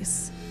his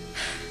face.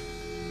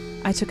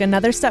 I took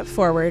another step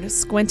forward,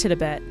 squinted a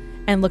bit,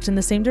 and looked in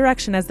the same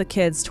direction as the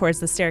kids towards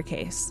the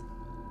staircase.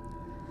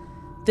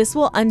 This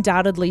will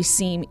undoubtedly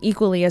seem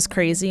equally as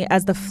crazy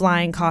as the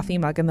flying coffee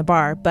mug in the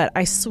bar, but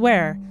I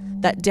swear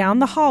that down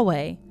the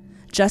hallway,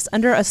 just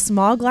under a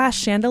small glass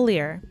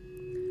chandelier,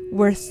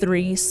 were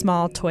 3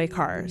 small toy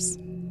cars.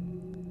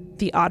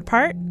 The odd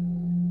part?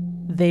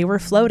 They were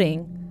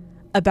floating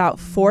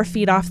about 4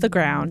 feet off the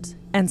ground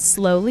and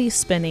slowly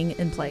spinning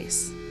in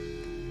place.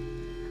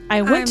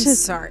 I'm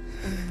sorry.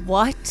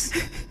 What?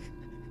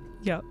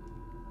 Yep.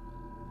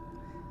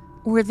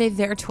 Were they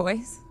their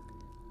toys?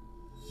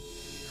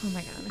 Oh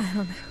my God. I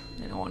don't know.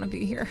 I don't want to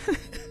be here.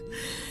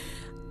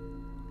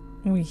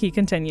 He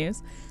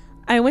continues.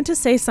 I went to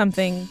say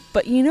something,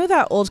 but you know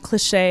that old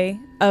cliche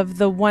of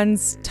the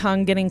one's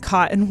tongue getting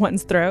caught in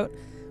one's throat?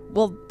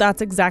 Well,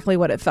 that's exactly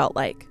what it felt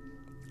like.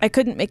 I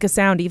couldn't make a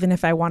sound even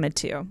if I wanted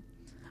to.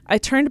 I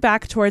turned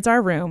back towards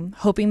our room,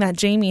 hoping that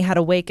Jamie had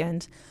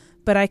awakened,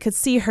 but I could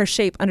see her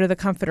shape under the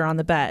comforter on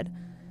the bed.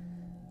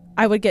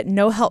 I would get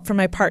no help from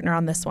my partner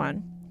on this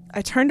one.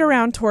 I turned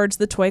around towards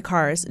the toy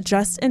cars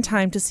just in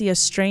time to see a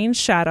strange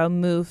shadow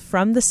move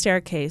from the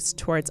staircase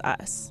towards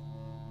us.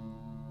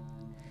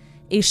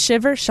 A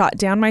shiver shot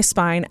down my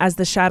spine as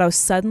the shadow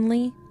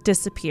suddenly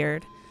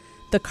disappeared,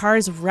 the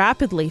cars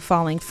rapidly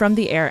falling from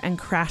the air and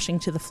crashing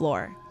to the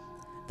floor.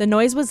 The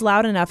noise was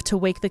loud enough to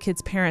wake the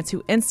kids' parents,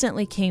 who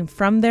instantly came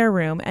from their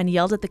room and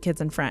yelled at the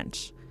kids in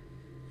French.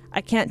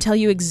 I can't tell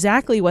you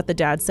exactly what the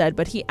dad said,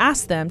 but he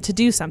asked them to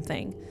do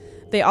something.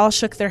 They all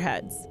shook their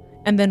heads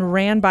and then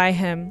ran by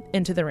him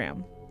into the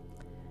room.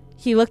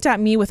 He looked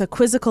at me with a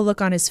quizzical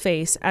look on his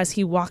face as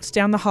he walked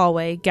down the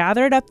hallway,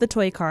 gathered up the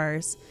toy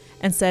cars,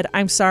 and said,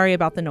 "I'm sorry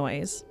about the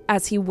noise,"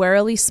 as he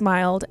warily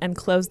smiled and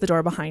closed the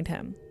door behind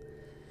him.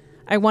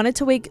 I wanted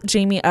to wake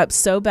Jamie up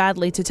so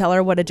badly to tell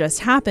her what had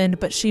just happened,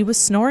 but she was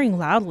snoring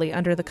loudly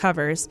under the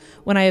covers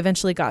when I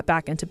eventually got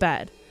back into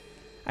bed.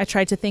 I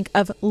tried to think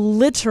of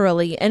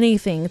literally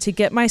anything to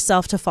get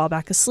myself to fall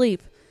back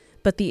asleep,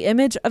 but the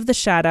image of the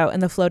shadow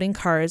and the floating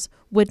cars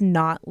would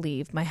not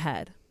leave my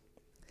head.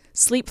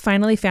 Sleep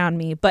finally found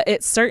me, but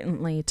it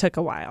certainly took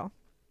a while.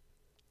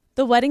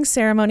 The wedding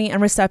ceremony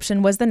and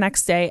reception was the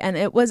next day, and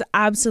it was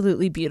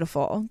absolutely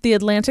beautiful. The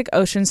Atlantic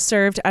Ocean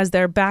served as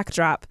their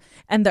backdrop,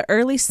 and the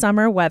early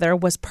summer weather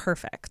was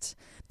perfect.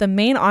 The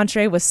main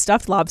entree was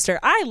stuffed lobster.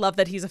 I love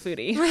that he's a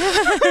foodie.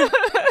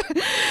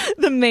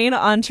 The main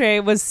entree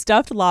was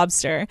stuffed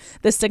lobster.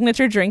 The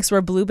signature drinks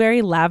were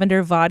blueberry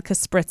lavender vodka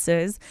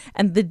spritzes,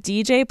 and the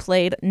DJ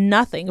played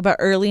nothing but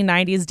early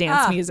 90s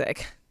dance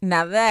music.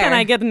 Now there. Can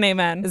I get an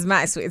amen? Is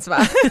my sweet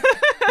spot.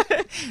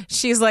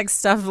 She's like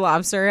stuffed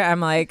lobster. I'm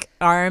like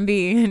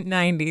R&B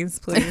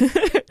 90s, please.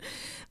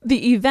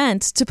 The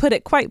event, to put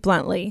it quite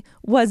bluntly,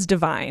 was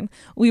divine.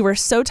 We were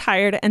so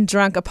tired and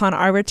drunk upon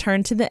our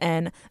return to the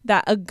inn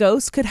that a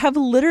ghost could have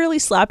literally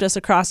slapped us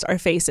across our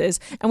faces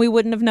and we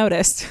wouldn't have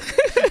noticed.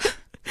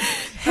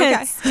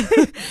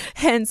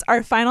 Hence,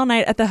 our final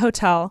night at the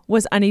hotel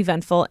was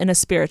uneventful in a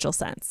spiritual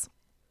sense.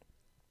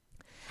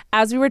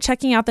 As we were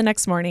checking out the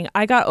next morning,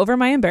 I got over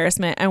my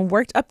embarrassment and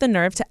worked up the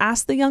nerve to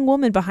ask the young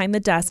woman behind the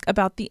desk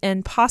about the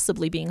inn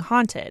possibly being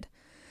haunted.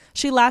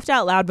 She laughed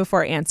out loud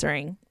before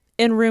answering.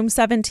 In room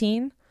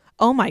 17?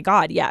 Oh my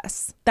God,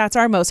 yes. That's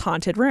our most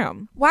haunted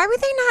room. Why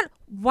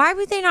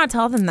would they not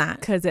tell them that?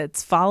 Because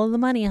it's follow the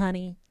money,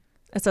 honey.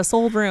 It's a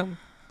sold room.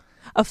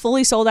 A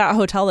fully sold out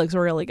hotel looks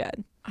really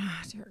good.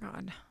 Oh, dear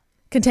God.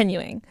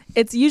 Continuing.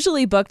 It's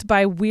usually booked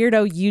by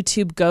weirdo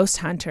YouTube ghost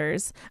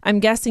hunters. I'm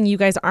guessing you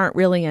guys aren't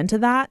really into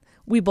that.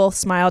 We both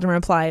smiled and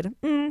replied,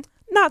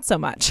 not so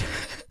much.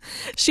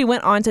 She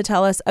went on to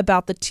tell us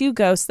about the 2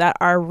 ghosts that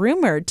are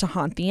rumored to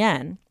haunt the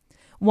inn.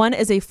 One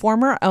is a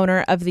former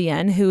owner of the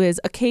inn who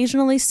is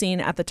occasionally seen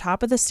at the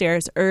top of the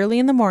stairs early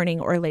in the morning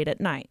or late at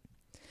night.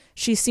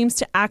 She seems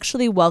to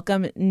actually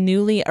welcome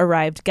newly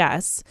arrived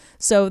guests,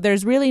 so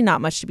there's really not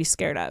much to be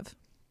scared of.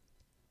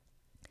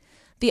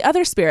 The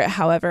other spirit,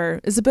 however,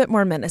 is a bit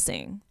more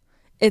menacing.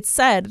 It's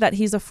said that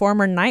he's a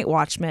former night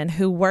watchman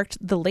who worked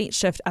the late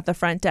shift at the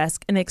front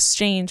desk in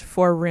exchange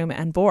for room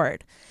and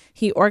board.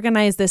 He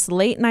organized this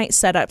late night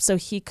setup so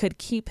he could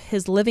keep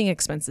his living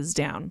expenses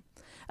down.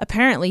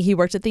 Apparently, he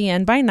worked at the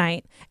inn by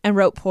night and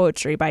wrote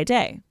poetry by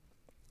day.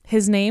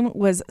 His name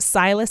was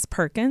Silas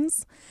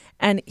Perkins,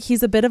 and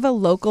he's a bit of a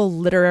local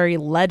literary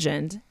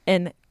legend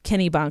in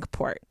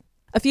Kennebunkport.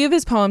 A few of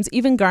his poems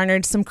even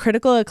garnered some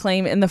critical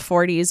acclaim in the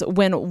 40s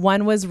when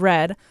one was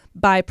read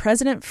by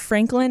President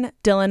Franklin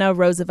Delano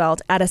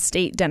Roosevelt at a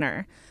state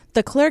dinner.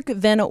 The clerk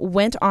then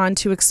went on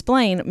to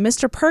explain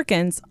Mr.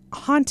 Perkins'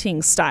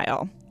 haunting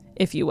style,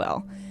 if you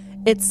will.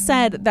 It's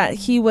said that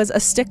he was a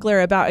stickler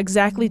about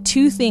exactly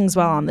 2 things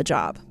while on the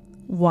job.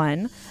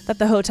 1, that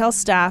the hotel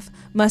staff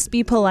must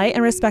be polite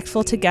and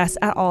respectful to guests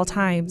at all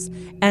times.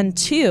 And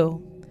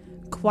 2,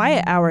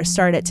 quiet hours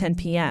start at 10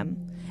 p.m.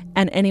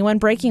 And anyone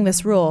breaking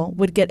this rule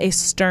would get a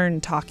stern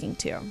talking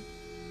to.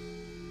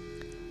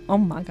 Oh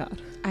my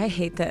God. I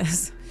hate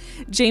this.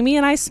 Jamie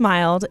and I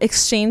smiled,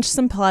 exchanged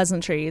some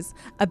pleasantries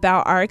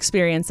about our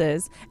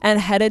experiences, and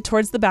headed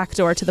towards the back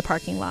door to the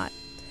parking lot.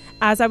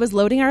 As I was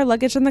loading our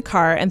luggage in the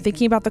car and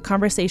thinking about the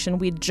conversation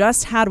we'd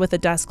just had with the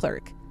desk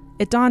clerk,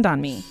 it dawned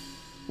on me.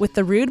 With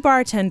the rude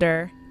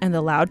bartender and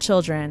the loud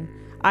children,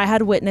 I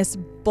had witnessed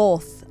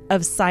both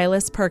of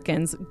Silas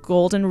Perkins'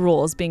 golden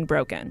rules being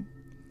broken.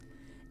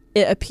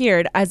 It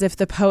appeared as if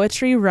the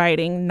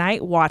poetry-writing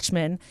night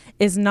watchman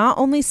is not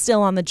only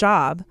still on the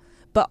job,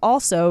 but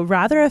also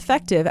rather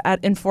effective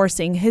at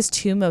enforcing his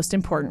 2 most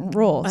important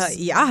rules.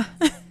 Yeah.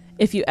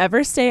 If you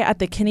ever stay at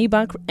the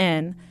Kennebunk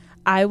Inn,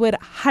 I would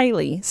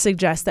highly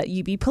suggest that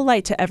you be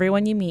polite to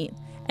everyone you meet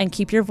and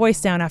keep your voice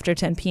down after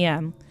 10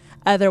 p.m.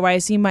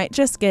 Otherwise, you might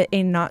just get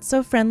a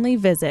not-so-friendly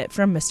visit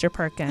from Mr.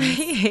 Perkins. I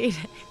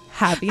hate it.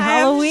 Happy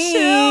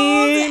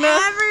Halloween!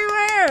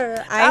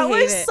 Everywhere. That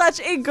was such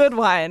a good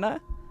one.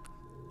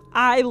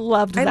 I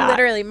loved that.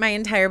 Literally, my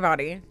entire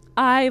body.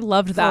 I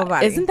loved that.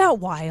 Body. Isn't that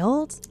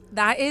wild?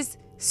 That is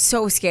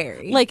so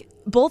scary. Like,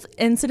 both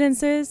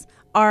incidences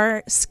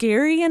are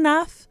scary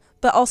enough,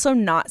 but also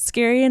not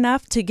scary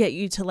enough to get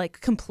you to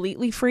like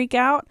completely freak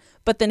out.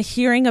 But then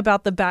hearing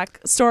about the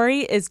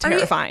backstory is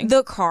terrifying.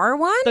 The car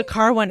one? The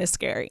car one is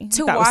scary.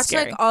 To watch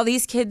like all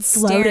these kids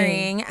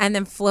staring and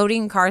then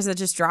floating cars that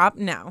just drop?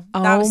 No.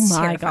 That was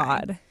my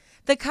terrifying. God.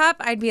 The cup,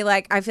 I'd be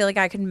like, I feel like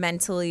I could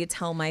mentally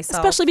tell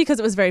myself. Especially because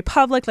it was very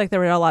public. Like there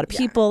were a lot of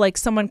people. Like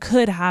someone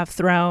could have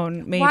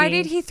thrown maybe. Why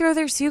did he throw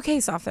their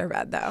suitcase off their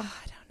bed though? I don't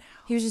know.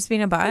 He was just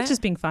being a butt? He was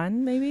just being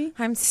fun, maybe.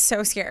 I'm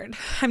so scared.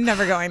 I'm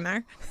never going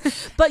there.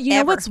 But you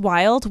know what's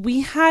wild?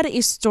 We had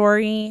a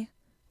story,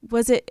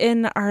 was it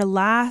in our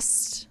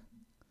last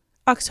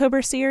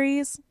October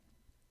series?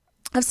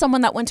 Of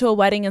someone that went to a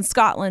wedding in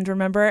Scotland,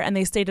 remember? And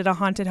they stayed at a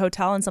haunted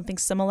hotel and something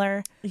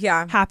similar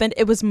happened.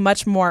 It was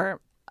much more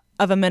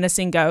of a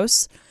menacing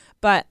ghost.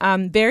 But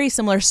very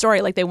similar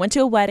story. Like they went to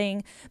a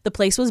wedding, the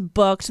place was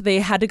booked. They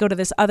had to go to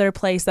this other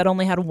place that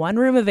only had one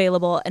room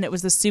available, and it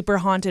was the super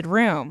haunted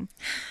room.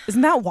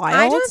 Isn't that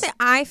wild?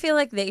 I feel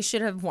like they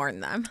should have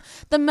warned them.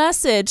 The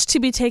message to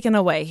be taken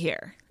away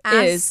here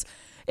is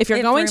if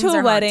you're going to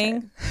a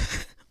wedding,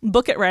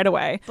 book it right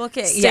away. Book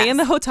it. Stay in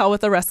the hotel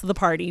with the rest of the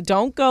party.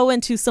 Don't go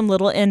into some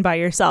little inn by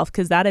yourself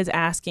because that is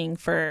asking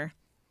for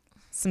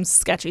some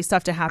sketchy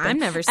stuff to happen. I'm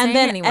never staying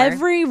anywhere. And then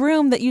every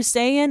room that you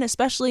stay in,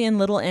 especially in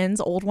little inns,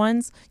 old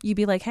ones, you'd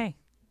be like, hey,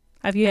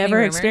 have you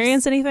ever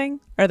experienced anything?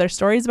 Are there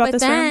stories about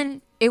this room? But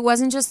then it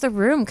wasn't just the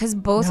room because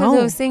both of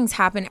those things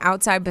happen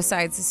outside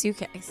besides the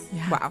suitcase.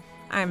 Yeah. Wow.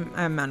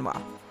 I'm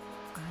unwell.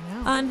 I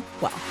know.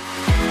 Unwell.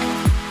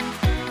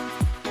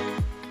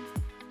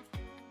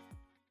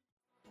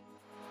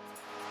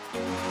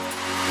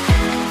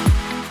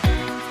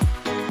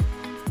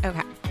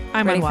 Okay.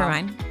 I'm ready unwell. for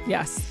mine?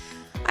 Yes.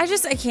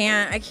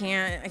 I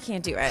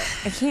can't do it.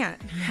 I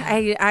can't.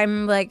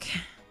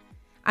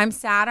 I'm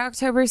sad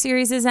October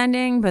series is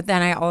ending, but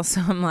then I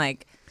also am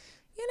like,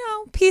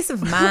 peace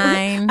of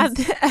mind. At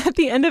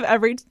the end of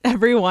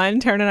every one,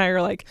 Taryn and I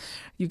are like,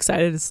 you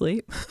excited to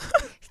sleep?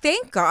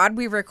 Thank God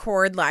we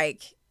record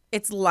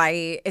it's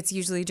light. It's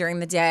usually during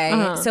the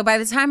day. So by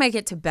the time I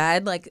get to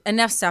bed,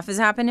 enough stuff has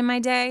happened in my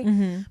day.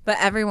 Mm-hmm. But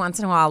every once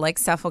in a while,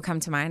 stuff will come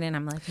to mind and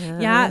I'm like,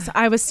 ugh. Yeah. So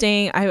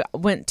I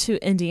went to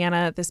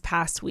Indiana this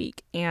past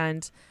week,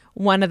 and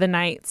one of the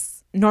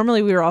nights,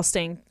 normally we were all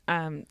staying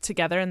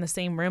together in the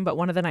same room, but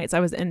one of the nights I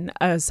was in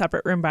a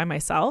separate room by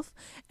myself,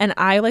 and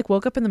I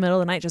woke up in the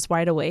middle of the night just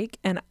wide awake.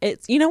 And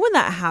it's, when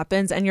that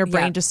happens and your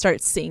brain just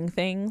starts seeing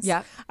things.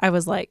 Yeah. I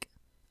was like,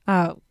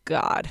 oh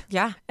God.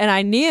 Yeah. And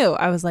I knew,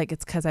 I was like,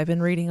 it's because I've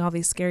been reading all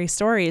these scary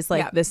stories.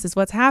 This is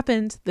what's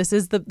happened. This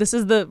is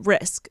the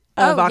risk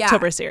of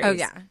October series. Oh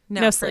yeah.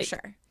 No sleep. For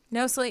sure.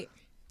 No sleep.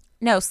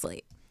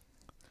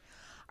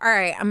 All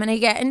right, I'm going to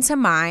get into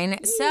mine.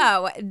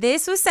 So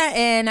this was sent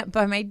in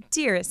by my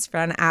dearest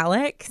friend,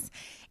 Alex.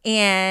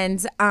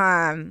 And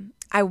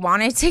I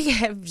wanted to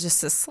give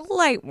just a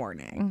slight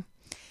warning.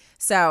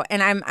 So,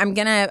 and I'm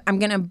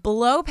gonna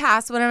blow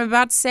past what I'm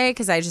about to say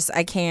because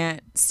I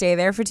can't stay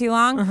there for too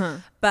long. Uh-huh.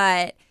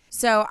 But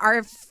so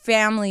our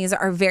families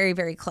are very,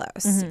 very close,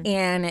 mm-hmm.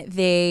 and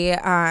they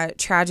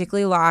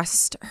tragically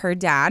lost her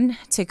dad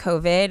to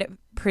COVID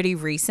pretty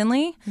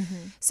recently.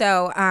 Mm-hmm.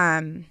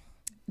 So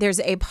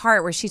there's a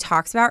part where she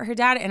talks about her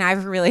dad, and I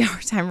have a really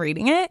hard time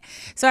reading it.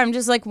 So I'm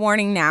just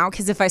warning now,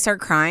 because if I start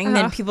crying,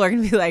 then people are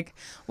going to be like,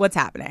 what's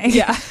happening?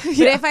 Yeah. But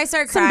if I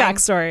start crying. Some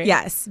backstory.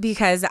 Yes,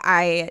 because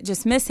I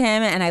just miss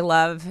him and I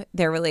love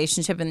their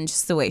relationship and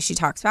just the way she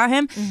talks about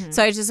him. Mm-hmm.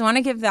 So I just want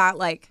to give that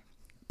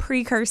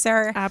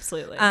precursor.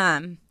 Absolutely.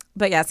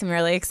 But yes, I'm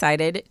really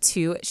excited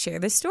to share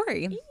this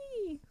story.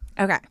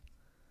 Okay.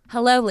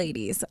 Hello,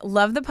 ladies.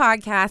 Love the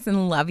podcast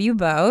and love you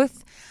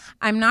both.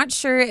 I'm not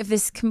sure if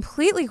this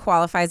completely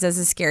qualifies as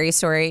a scary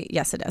story.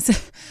 Yes, it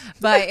does.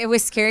 But it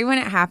was scary when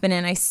it happened,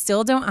 and I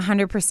still don't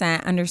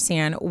 100%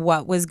 understand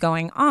what was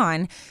going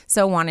on,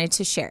 so wanted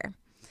to share.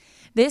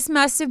 This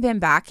must have been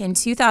back in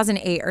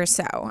 2008 or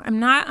so. I'm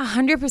not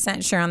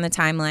 100% sure on the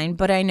timeline,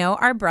 but I know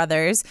our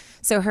brothers,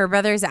 so her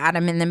brother's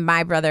Adam and then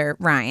my brother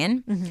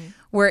Ryan, mm-hmm.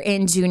 were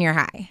in junior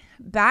high.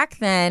 Back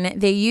then,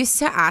 they used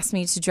to ask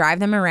me to drive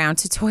them around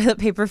to toilet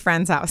paper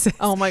friends' houses.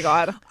 Oh my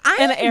God.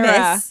 An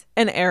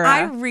era.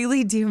 I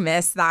really do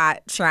miss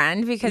that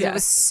trend because it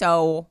was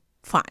so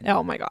fun.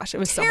 Oh my gosh. It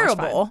was terrible,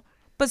 so much fun.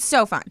 But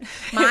so fun.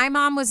 My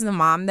mom was the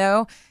mom,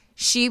 though.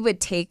 She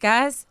would take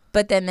us,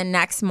 but then the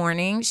next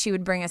morning, she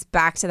would bring us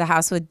back to the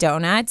house with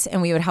donuts,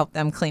 and we would help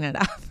them clean it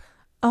up.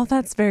 Oh,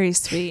 that's very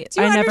sweet.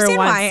 Do you understand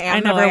why I am? I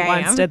never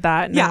once did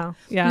that. No.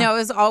 Yeah. No, it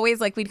was always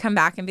we'd come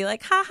back and be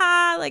like,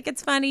 haha,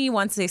 it's funny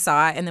once they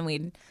saw it, and then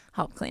we'd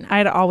help clean up.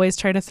 I'd always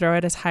try to throw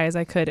it as high as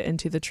I could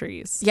into the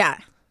trees. Yeah.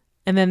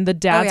 And then the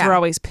dads were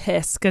always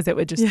pissed because it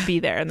would just be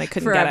there and they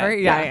couldn't Forever. get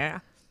it. Yeah.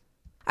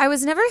 I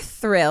was never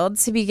thrilled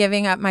to be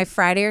giving up my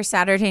Friday or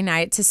Saturday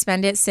night to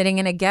spend it sitting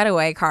in a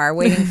getaway car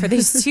waiting for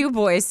these two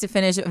boys to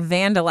finish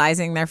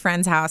vandalizing their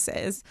friends'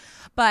 houses.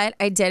 But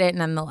I did it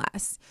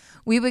nonetheless.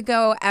 We would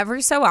go ever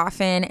so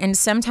often, and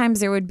sometimes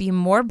there would be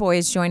more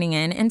boys joining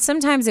in, and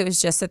sometimes it was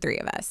just the three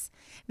of us.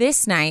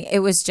 This night, it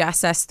was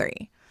just us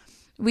three.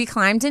 We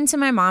climbed into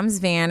my mom's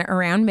van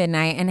around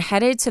midnight and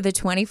headed to the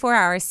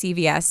 24-hour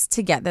CVS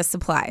to get the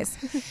supplies.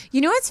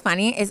 You know what's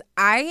funny is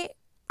I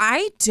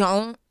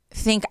don't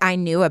think I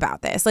knew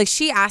about this.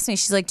 She asked me,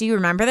 she's like, do you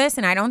remember this?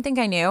 And I don't think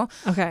I knew.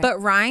 Okay. But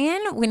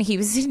Ryan, when he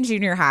was in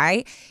junior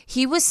high,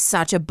 he was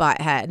such a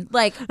butthead.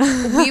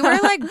 We were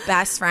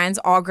best friends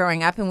all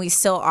growing up, and we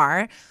still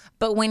are.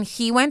 But when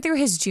he went through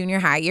his junior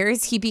high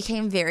years, he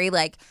became very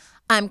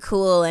I'm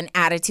cool and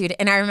attitude.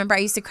 And I remember I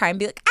used to cry and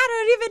be like, I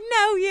don't even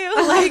know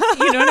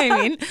you. You know what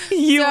I mean?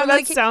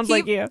 That sounds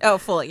like you. Oh,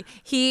 fully.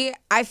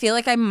 I feel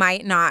like he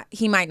might not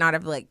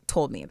have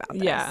told me about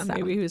this. Yeah, so.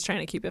 Maybe he was trying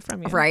to keep it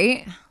from you.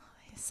 Right?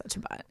 Such a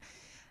butt.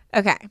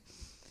 Okay.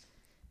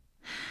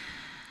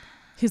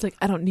 He's like,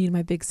 I don't need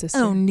my big sister.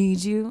 I don't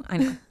need you. I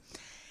know.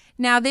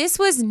 Now, this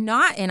was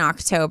not in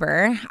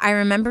October. I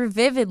remember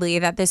vividly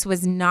that this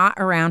was not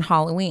around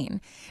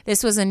Halloween.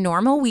 This was a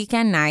normal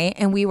weekend night,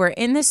 and we were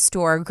in the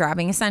store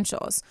grabbing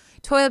essentials: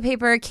 toilet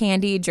paper,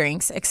 candy,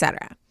 drinks,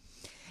 etc.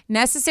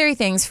 Necessary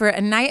things for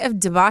a night of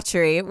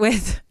debauchery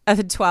with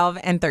a 12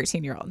 and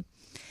 13-year-old.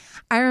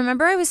 I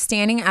remember I was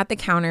standing at the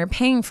counter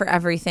paying for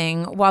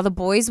everything while the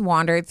boys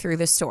wandered through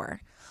the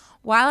store.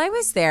 While I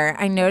was there,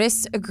 I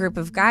noticed a group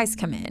of guys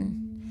come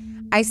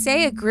in. I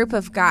say a group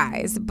of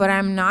guys, but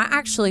I'm not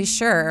actually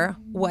sure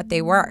what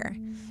they were.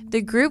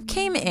 The group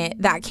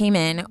that came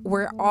in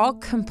were all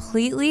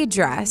completely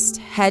dressed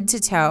head to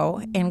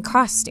toe in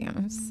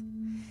costumes.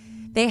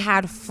 They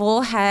had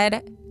full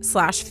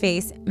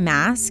head/face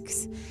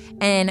masks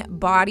and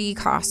body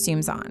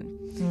costumes on.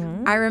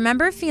 Mm-hmm. I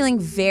remember feeling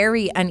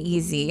very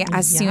uneasy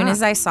as soon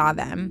as I saw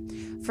them.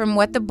 From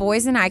what the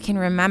boys and I can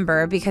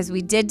remember, because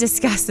we did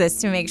discuss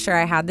this to make sure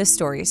I had the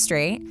story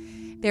straight,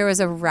 there was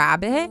a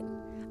rabbit,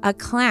 a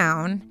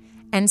clown,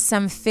 and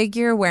some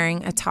figure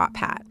wearing a top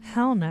hat.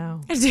 Hell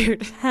no.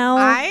 Dude, Hell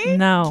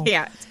no.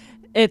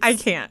 I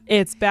can't.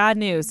 It's bad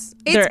news.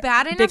 It's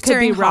bad enough It could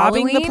during be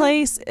robbing Halloween. the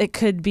place. It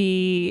could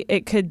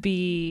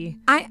be.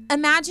 I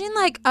imagine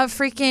like a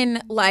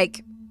freaking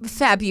like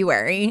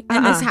February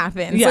and this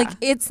happens. Yeah. Like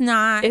it's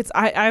not. It's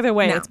either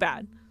way. No. It's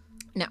bad.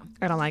 No.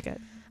 I don't like it.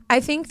 I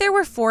think there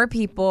were 4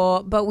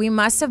 people, but we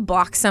must have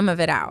blocked some of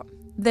it out.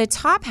 The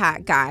top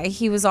hat guy,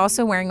 he was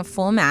also wearing a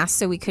full mask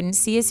so we couldn't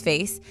see his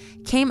face,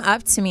 came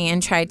up to me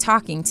and tried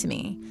talking to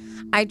me.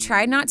 I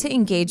tried not to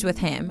engage with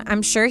him.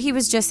 I'm sure he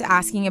was just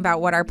asking about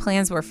what our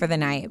plans were for the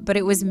night, but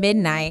it was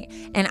midnight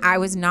and I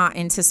was not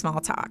into small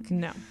talk.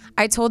 No.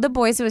 I told the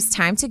boys it was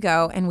time to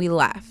go and we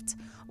left.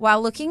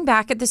 While looking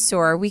back at the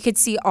store, we could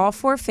see all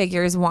 4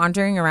 figures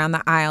wandering around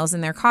the aisles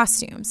in their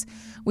costumes.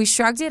 We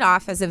shrugged it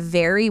off as a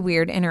very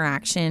weird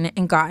interaction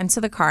and got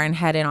into the car and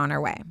headed on our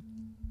way.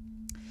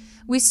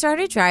 We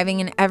started driving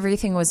and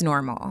everything was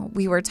normal.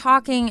 We were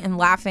talking and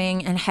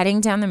laughing and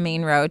heading down the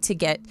main road to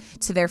get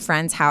to their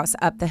friend's house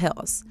up the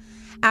hills.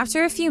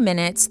 After a few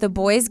minutes, the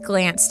boys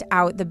glanced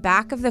out the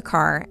back of the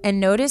car and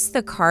noticed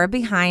the car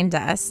behind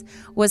us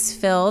was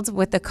filled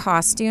with the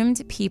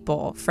costumed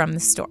people from the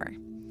store.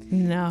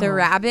 No. The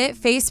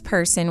rabbit-faced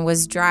person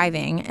was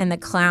driving and the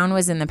clown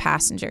was in the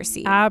passenger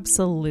seat.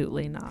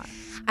 Absolutely not.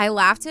 I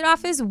laughed it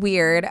off as a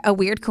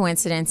weird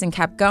coincidence, and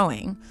kept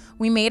going.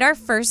 We made our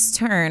first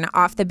turn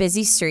off the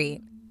busy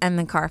street, and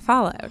the car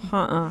followed.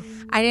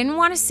 I didn't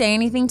want to say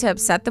anything to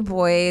upset the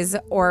boys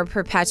or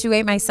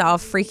perpetuate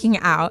myself freaking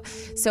out,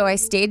 so I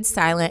stayed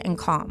silent and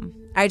calm.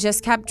 I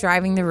just kept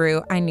driving the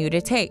route I knew to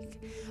take.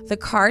 The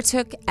car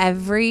took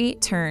every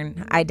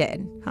turn I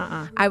did.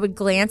 I would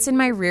glance in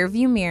my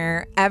rearview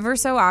mirror ever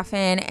so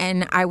often,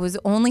 and I was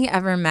only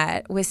ever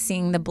met with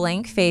seeing the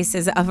blank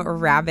faces of a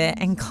rabbit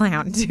and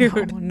clown,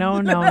 dude. No.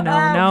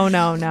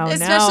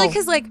 Especially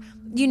because, like,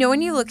 you know,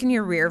 when you look in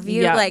your rear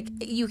view, Yep. like,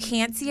 you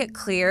can't see it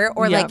clear,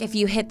 or Yep. like if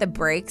you hit the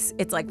brakes,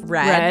 it's like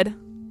red.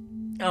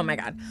 Oh my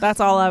God. That's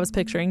all I was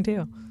picturing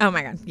too. Oh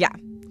my God. Yeah.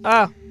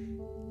 Oh.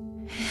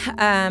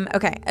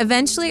 Okay.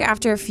 Eventually,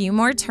 after a few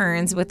more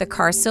turns with the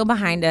car still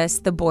behind us,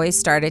 the boys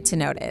started to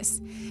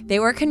notice. They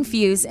were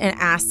confused and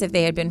asked if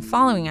they had been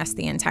following us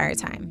the entire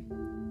time.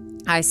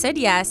 I said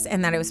yes,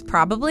 and that it was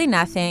probably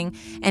nothing,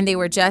 and they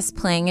were just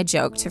playing a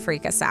joke to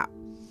freak us out.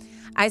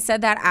 I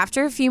said that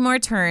after a few more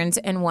turns,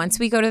 and once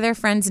we go to their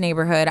friend's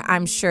neighborhood,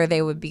 I'm sure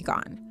they would be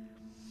gone.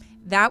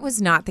 That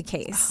was not the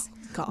case.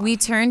 We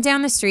turned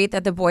down the street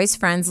that the boys'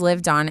 friends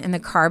lived on, and the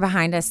car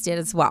behind us did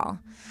as well.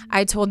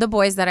 I told the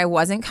boys that I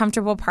wasn't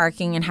comfortable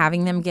parking and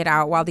having them get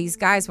out while these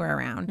guys were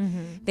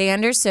around. They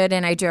understood,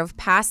 and I drove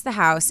past the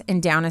house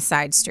and down a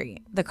side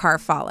street. The car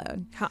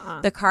followed.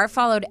 The car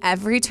followed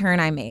every turn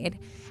I made.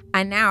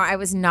 And now I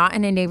was not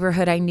in a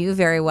neighborhood I knew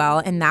very well,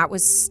 and that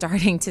was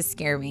starting to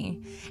scare me.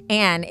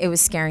 And it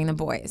was scaring the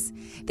boys.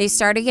 They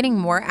started getting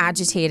more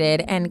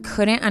agitated and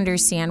couldn't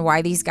understand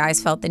why these guys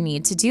felt the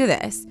need to do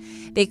this.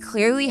 They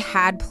clearly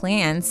had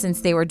plans since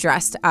they were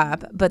dressed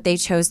up, but they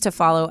chose to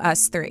follow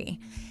us 3.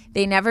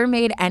 They never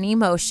made any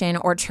motion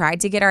or tried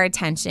to get our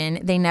attention.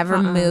 They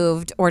never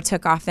moved or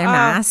took off their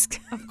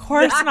mask. Of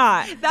course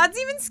not. That's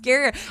even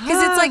scarier.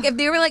 Because it's like if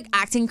they were like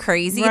acting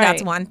crazy,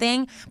 that's one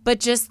thing.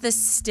 But just the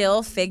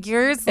still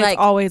figures, It's like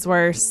always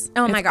worse.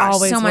 oh my It's gosh,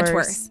 always so much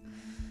worse.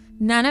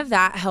 None of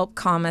that helped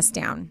calm us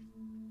down.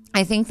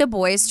 I think the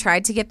boys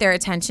tried to get their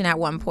attention at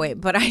one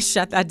point, but I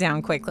shut that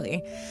down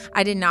quickly.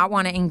 I did not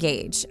want to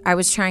engage. I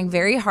was trying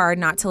very hard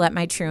not to let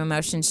my true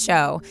emotions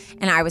show,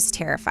 and I was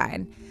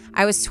terrified.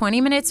 I was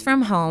 20 minutes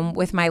from home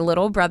with my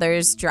little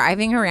brothers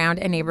driving around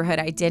a neighborhood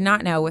I did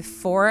not know with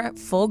 4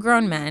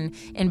 full-grown men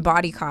in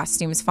body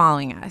costumes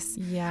following us.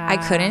 Yeah. I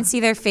couldn't see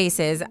their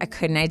faces. I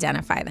couldn't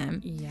identify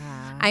them. Yeah.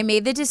 I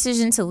made the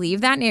decision to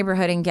leave that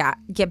neighborhood and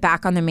get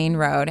back on the main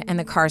road, and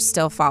the car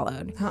still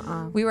followed.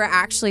 We were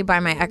actually by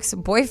my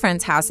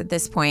ex-boyfriend's house at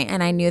this point,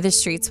 and I knew the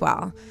streets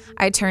well.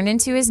 I turned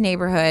into his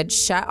neighborhood,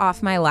 shut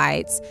off my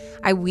lights.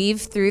 I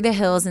weaved through the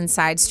hills and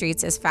side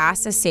streets as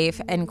fast, as safe,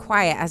 and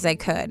quiet as I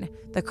could.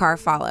 The car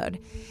followed.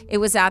 It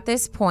was at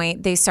this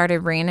point they started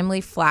randomly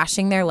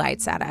flashing their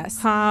lights at us.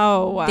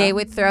 Oh. They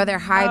would throw their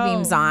high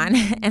beams on,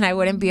 and I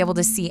wouldn't be able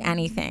to see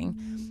anything.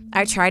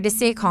 I tried to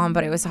stay calm,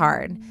 but it was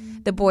hard.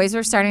 The boys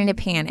were starting to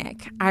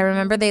panic. I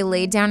remember they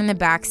laid down in the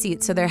back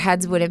seat so their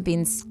heads wouldn't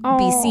be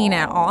seen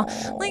at all.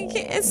 Like,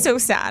 it's so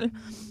sad.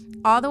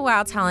 All the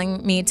while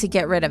telling me to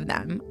get rid of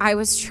them. I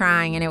was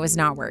trying, and it was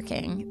not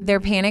working. Their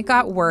panic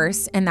got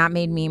worse, and that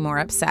made me more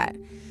upset.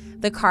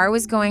 The car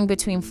was going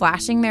between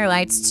flashing their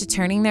lights to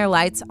turning their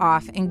lights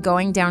off and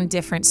going down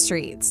different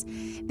streets.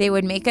 They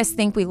would make us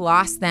think we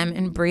lost them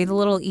and breathe a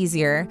little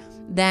easier.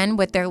 Then,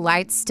 with their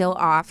lights still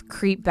off,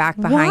 creep back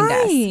behind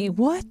us.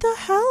 What the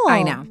hell?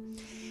 I know.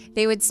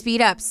 They would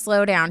speed up,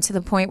 slow down to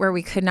the point where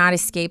we could not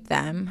escape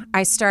them.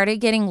 I started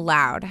getting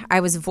loud.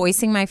 I was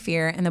voicing my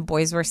fear, and the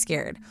boys were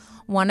scared.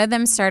 One of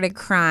them started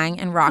crying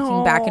and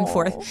rocking back and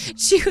forth.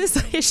 She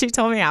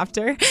told me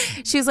after,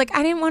 she was like,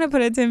 I didn't want to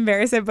put it to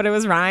embarrass it, but it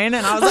was Ryan.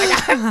 And I was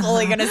like, I'm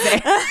fully going to say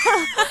it.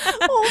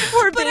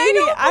 Poor baby.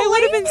 I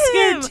would have been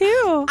scared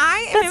too.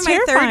 I am in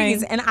my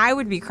 30s and I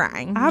would be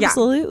crying.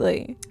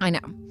 Absolutely. Yeah. I know.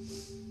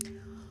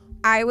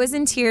 I was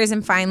in tears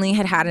and finally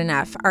had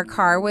enough. Our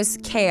car was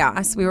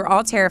chaos. We were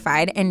all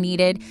terrified and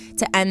needed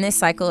to end this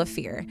cycle of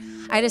fear.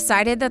 I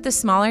decided that the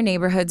smaller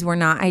neighborhoods were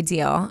not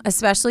ideal,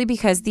 especially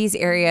because these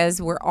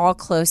areas were all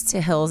close to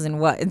hills and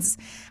woods.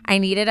 I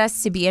needed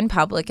us to be in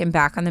public and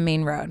back on the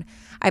main road.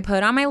 I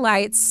put on my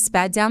lights,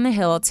 sped down the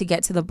hill to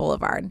get to the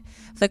boulevard.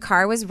 The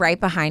car was right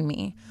behind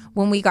me.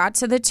 When we got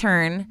to the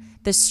turn,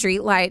 the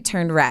street light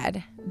turned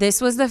red.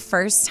 This was the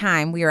first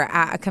time we were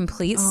at a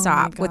complete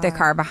stop with the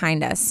car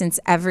behind us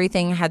since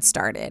everything had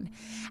started.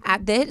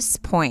 At this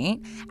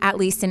point, at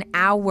least an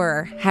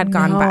hour had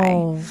gone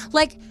by.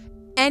 Like,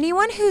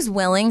 anyone who's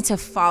willing to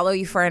follow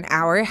you for an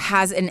hour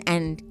has an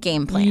end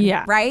game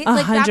plan, right?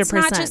 Like, 100%. That's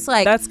not just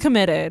like... That's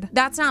committed.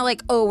 That's not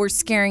like, oh, we're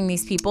scaring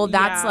these people.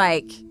 That's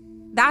like...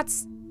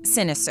 That's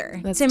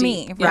sinister to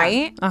me,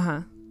 right?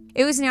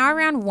 It was now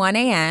around 1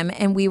 a.m.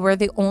 and we were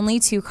the only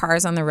two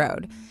cars on the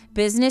road.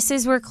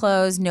 Businesses were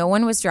closed. No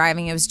one was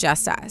driving. It was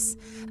just us.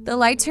 The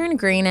light turned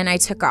green and I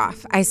took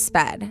off. I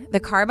sped. The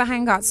car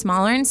behind got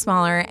smaller and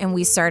smaller and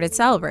we started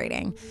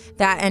celebrating.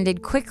 That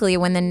ended quickly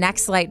when the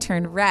next light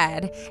turned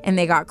red and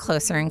they got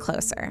closer and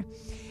closer.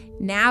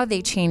 Now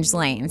they changed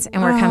lanes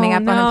and we're coming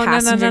up on the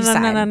passenger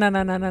side.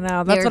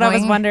 No. That's what I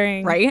was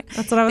wondering. Right?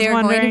 That's what I was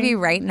wondering. They're going to be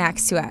right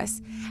next to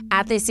us.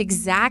 At this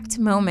exact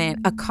moment,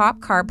 a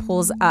cop car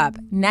pulls up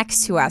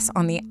next to us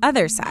on the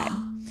other side.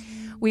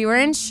 We were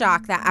in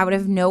shock that out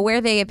of nowhere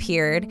they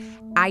appeared.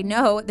 I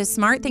know the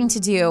smart thing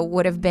to do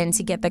would have been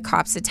to get the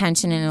cops'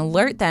 attention and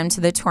alert them to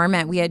the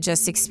torment we had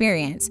just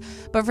experienced.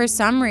 But for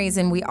some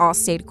reason, we all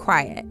stayed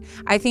quiet.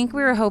 I think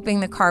we were hoping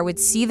the car would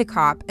see the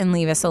cop and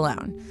leave us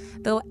alone.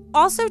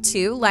 Also,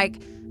 too,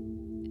 like,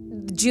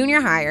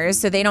 junior hires,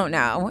 so they don't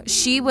know.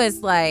 She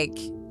was, like,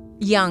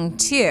 young,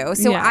 too.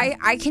 So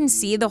I can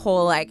see the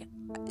whole, like,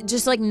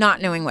 just, like,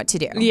 not knowing what to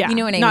do. Yeah. You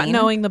know what I mean? Not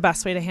knowing the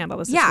best way to handle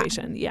the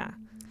situation. Yeah.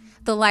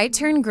 The light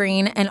turned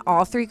green and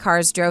all three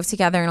cars drove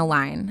together in a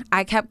line.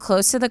 I kept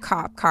close to the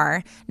cop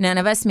car. None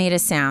of us made a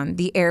sound.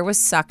 The air was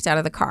sucked out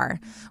of the car.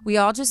 We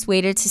all just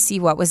waited to see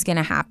what was going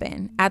to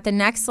happen. At the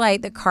next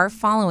light, the car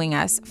following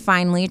us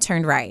finally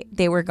turned right.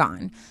 They were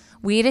gone.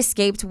 We had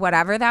escaped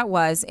whatever that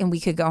was and we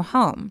could go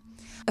home.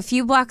 A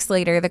few blocks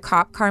later, the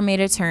cop car made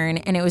a turn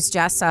and it was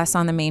just us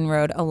on the main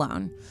road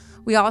alone.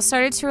 We all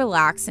started to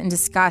relax and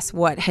discuss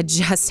what had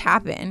just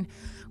happened.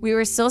 We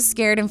were still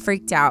scared and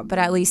freaked out, but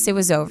at least it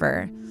was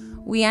over.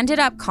 We ended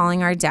up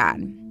calling our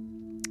dad.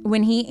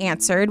 When he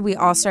answered, we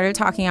all started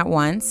talking at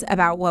once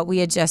about what we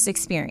had just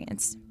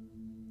experienced.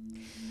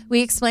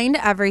 We explained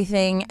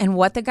everything and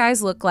what the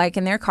guys looked like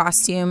in their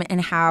costume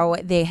and how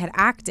they had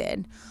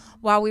acted.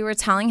 While we were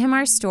telling him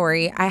our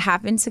story, I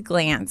happened to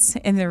glance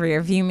in the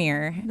rearview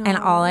mirror and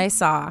all I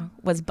saw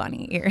was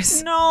bunny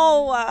ears.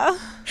 No.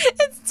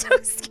 It's so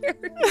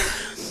scary.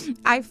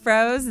 I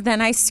froze,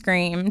 then I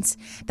screamed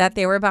that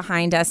they were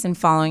behind us and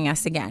following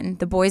us again.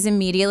 The boys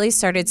immediately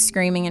started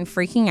screaming and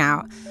freaking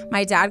out.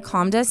 My dad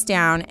calmed us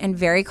down and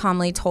very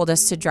calmly told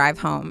us to drive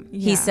home.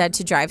 He said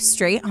to drive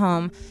straight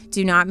home,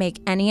 do not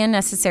make any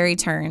unnecessary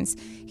turns.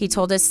 He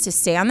told us to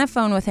stay on the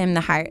phone with him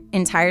the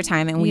entire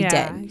time, and we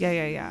did.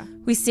 Yeah.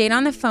 We stayed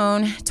on the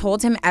phone,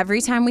 told him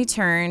every time we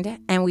turned,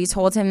 and we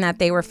told him that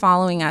they were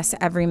following us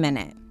every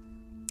minute.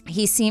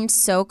 He seemed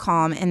so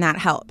calm, and that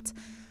helped.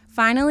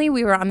 Finally,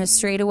 we were on the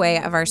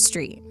straightaway of our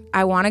street.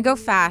 I want to go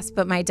fast,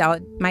 but my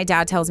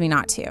dad tells me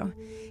not to.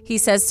 He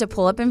says to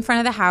pull up in front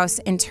of the house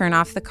and turn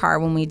off the car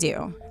when we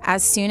do.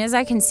 As soon as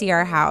I can see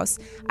our house,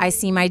 I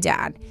see my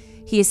dad.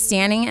 He is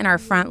standing in our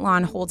front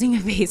lawn holding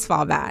a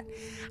baseball bat.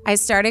 I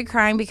started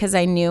crying because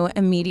I knew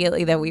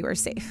immediately that we were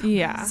safe.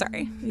 Yeah.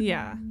 Sorry.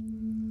 Yeah.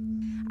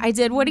 I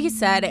did what he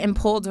said and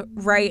pulled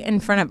right in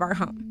front of our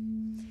home.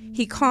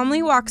 He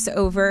calmly walks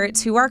over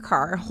to our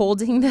car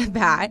holding the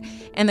bat,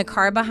 and the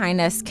car behind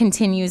us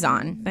continues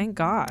on. Thank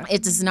God.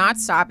 It does not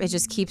stop. It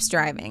just keeps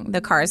driving. The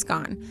car is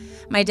gone.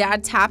 My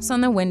dad taps on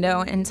the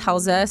window and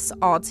tells us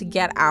all to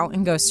get out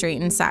and go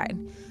straight inside.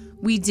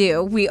 We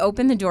do. We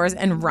open the doors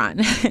and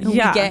run. We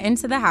get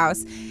into the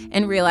house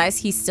and realize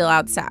he's still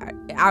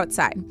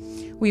outside.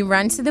 We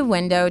run to the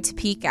window to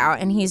peek out,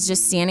 and he's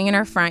just standing in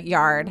our front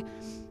yard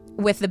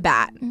with the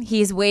bat.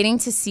 He's waiting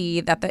to see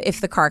that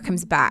if the car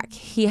comes back.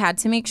 He had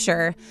to make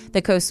sure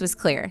the coast was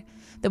clear.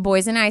 The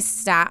boys and I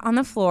sat on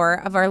the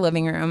floor of our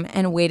living room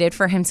and waited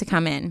for him to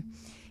come in.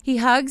 He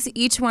hugs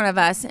each one of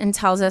us and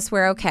tells us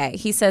we're okay.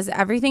 He says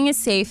everything is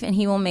safe and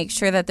he will make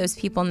sure that those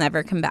people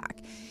never come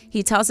back.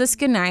 He tells us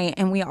goodnight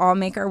and we all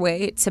make our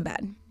way to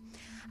bed.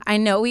 I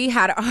know we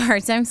had a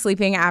hard time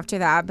sleeping after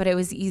that, but it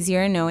was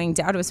easier knowing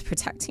Dad was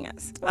protecting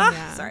us.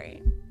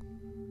 Sorry.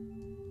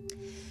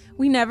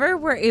 We never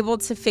were able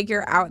to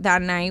figure out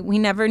that night. We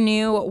never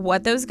knew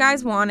what those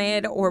guys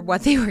wanted or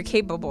what they were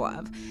capable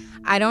of.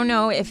 I don't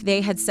know if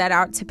they had set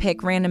out to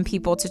pick random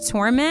people to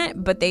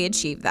torment, but they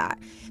achieved that.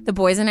 The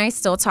boys and I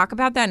still talk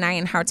about that night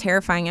and how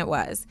terrifying it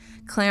was.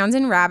 Clowns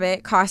and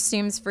rabbit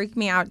costumes freak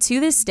me out to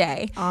this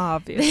day.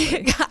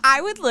 Obviously.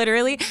 I would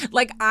literally,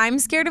 like, I'm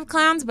scared of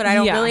clowns, but I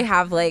don't really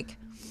have, like,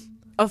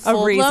 a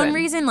full-blown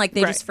reason. Like,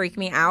 they just freak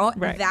me out.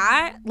 Right.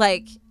 That,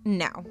 like,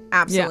 no,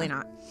 absolutely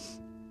not.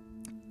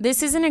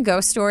 This isn't a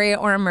ghost story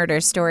or a murder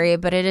story,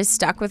 but it has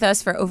stuck with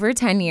us for over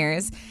 10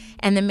 years.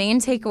 And the main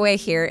takeaway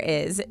here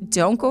is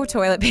don't go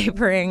toilet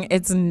papering.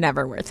 It's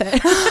never worth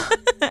it.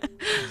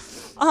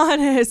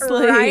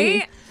 Honestly.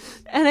 Right?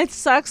 And it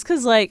sucks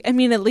because, like, I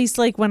mean, at least,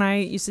 like, when I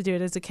used to do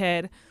it as a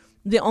kid,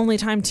 the only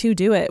time to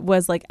do it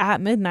was, like,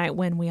 at midnight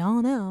when we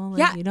all know.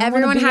 Like, you don't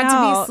everyone be had to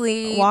out be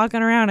asleep.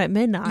 walking around at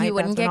midnight. You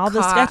wouldn't That's when get all the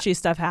caught. sketchy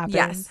stuff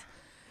happens.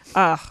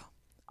 Yes.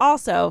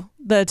 Also,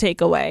 the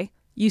takeaway,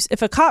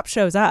 if a cop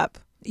shows up,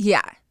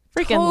 Yeah.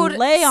 freaking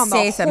lay on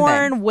the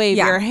horn, wave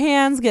your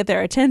hands, get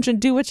their attention,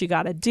 do what you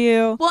got to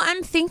do. Well,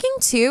 I'm thinking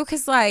too,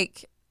 because,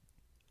 like,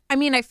 I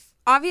mean,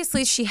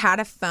 obviously she had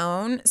a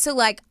phone. So,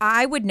 like,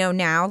 I would know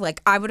now,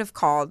 like, I would have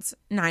called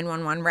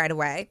 911 right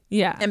away.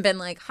 Yeah. And been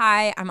like,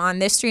 hi, I'm on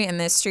this street and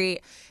this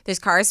street. This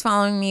car is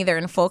following me. They're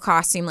in full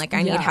costume. Like,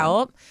 I need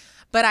help.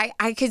 But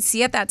I could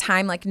see at that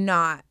time, like,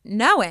 not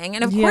knowing.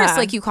 And of course,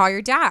 like, you call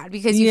your dad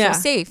because you feel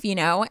safe, you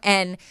know?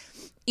 And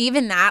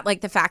even that,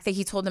 like, the fact that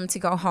he told them to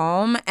go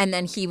home and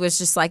then he was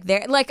just like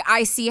there. Like,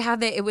 I see how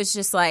it was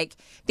just like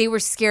they were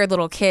scared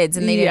little kids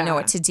and they didn't know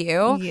what to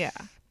do. Yeah.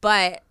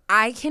 But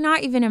I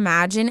cannot even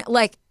imagine,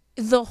 like,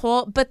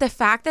 but the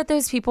fact that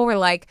those people were,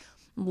 like,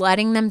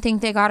 letting them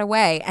think they got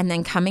away and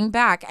then coming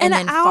back and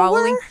then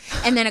following.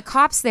 And then a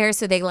cop's there,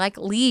 so they, like,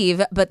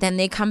 leave, but then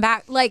they come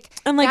back. Like,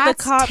 and, like,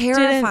 that's the cop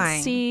terrifying.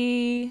 didn't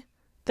see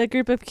the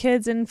group of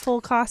kids in full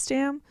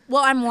costume.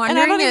 Well, I'm wondering. And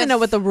I don't even know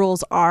what the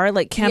rules are.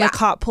 Like, can Yeah. a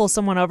cop pull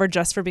someone over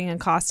just for being in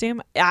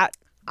costume?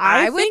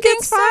 I would think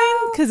it's so.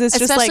 fine because it's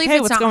just Especially like, if hey,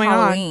 it's what's not going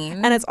Halloween.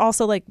 on? And it's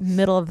also like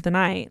middle of the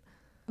night.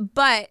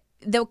 But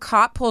the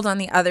cop pulled on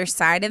the other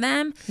side of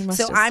them.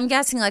 So I'm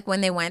guessing, like,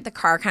 when they went, the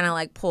car kind of,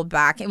 like, pulled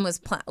back and was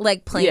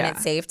playing it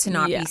safe to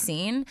not be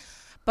seen.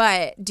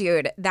 But,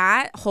 dude,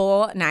 that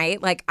whole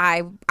night, like,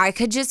 I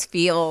could just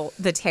feel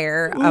the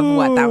terror of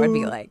what that would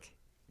be like.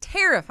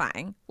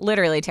 Terrifying.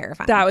 Literally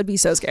terrifying. That would be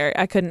so scary.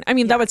 I couldn't. I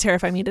mean, that would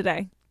terrify me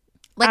today.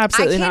 Like,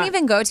 Absolutely I can't not.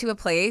 even go to a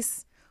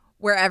place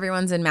where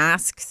everyone's in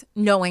masks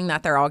knowing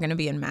that they're all going to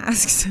be in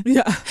masks.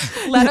 Yeah.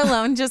 Let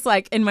alone just,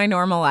 like, in my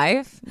normal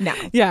life. No.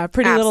 Yeah.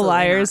 Pretty Little Absolutely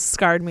Liars not.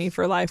 scarred me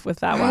for life with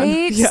that one.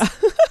 Right? Yeah.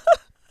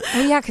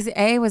 Oh, yeah, because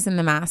A was in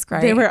the mask,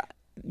 right? They were.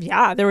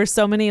 Yeah. There were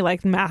so many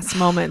like mask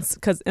moments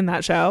because in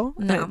that show.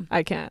 No. And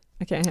I can't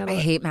handle it. I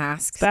hate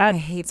masks. Bad. I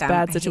hate them.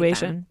 Bad I hate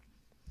situation.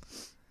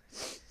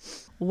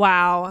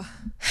 Wow.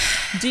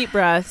 Deep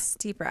breaths.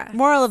 Deep breath.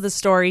 Moral of the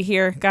story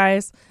here,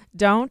 guys.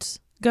 Don't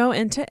go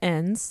into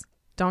inns.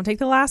 Don't take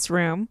the last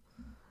room.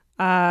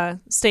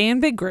 Stay in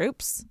big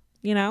groups,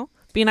 you know.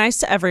 Be nice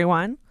to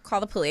everyone. Call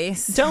the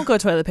police. Don't go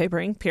toilet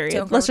papering,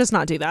 period. Let's just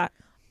not do that.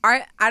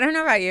 I don't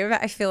know about you,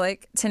 but I feel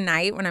like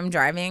tonight when I'm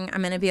driving,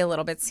 I'm going to be a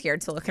little bit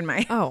scared to look in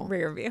my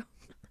rear view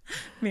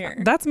mirror.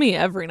 That's me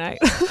every night.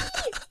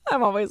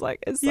 I'm always like,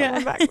 is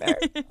someone back there?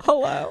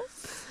 Hello?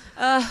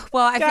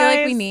 Well, I feel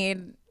like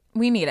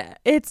we need it.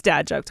 It's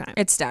dad joke time.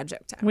 It's dad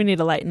joke time. We need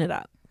to lighten it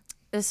up.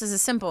 This is a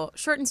simple,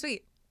 short and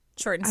sweet.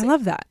 Short and sweet. I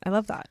love that. I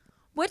love that.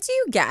 What do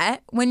you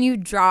get when you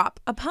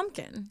drop a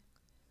pumpkin?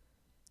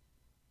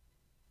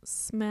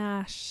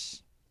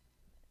 Smash.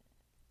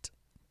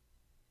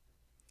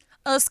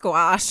 A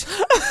squash.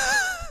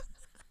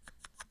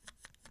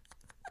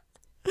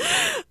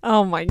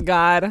 Oh my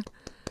God.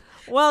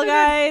 Well,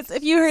 guys,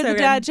 if you heard the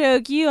dad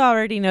joke, you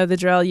already know the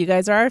drill. You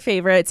guys are our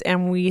favorites,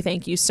 and we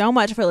thank you so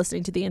much for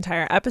listening to the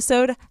entire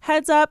episode.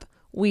 Heads up,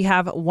 we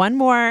have one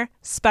more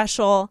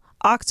special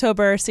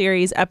October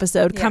series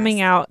episode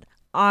coming out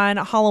on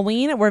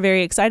Halloween. We're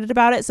very excited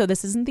about it. So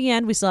this isn't the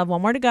end. We still have one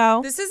more to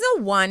go. This is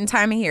a one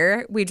time a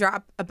year we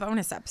drop a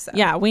bonus episode.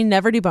 Yeah, we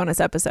never do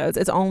bonus episodes.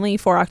 It's only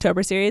for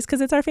October series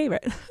because it's our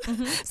favorite.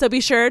 Mm-hmm. So be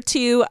sure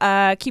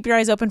to keep your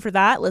eyes open for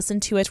that.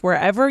 Listen to it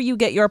wherever you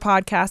get your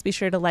podcast. Be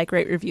sure to like,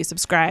 rate, review,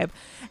 subscribe,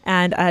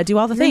 and do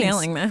all the things.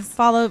 Nailing this.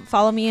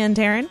 Follow me and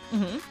Taryn.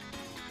 Mm-hmm.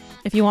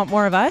 If you want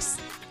more of us,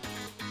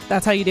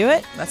 that's how you do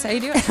it. That's how you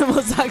do it. And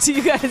we'll talk to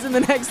you guys in the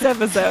next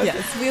episode.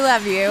 Yes, we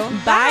love you.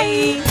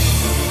 Bye.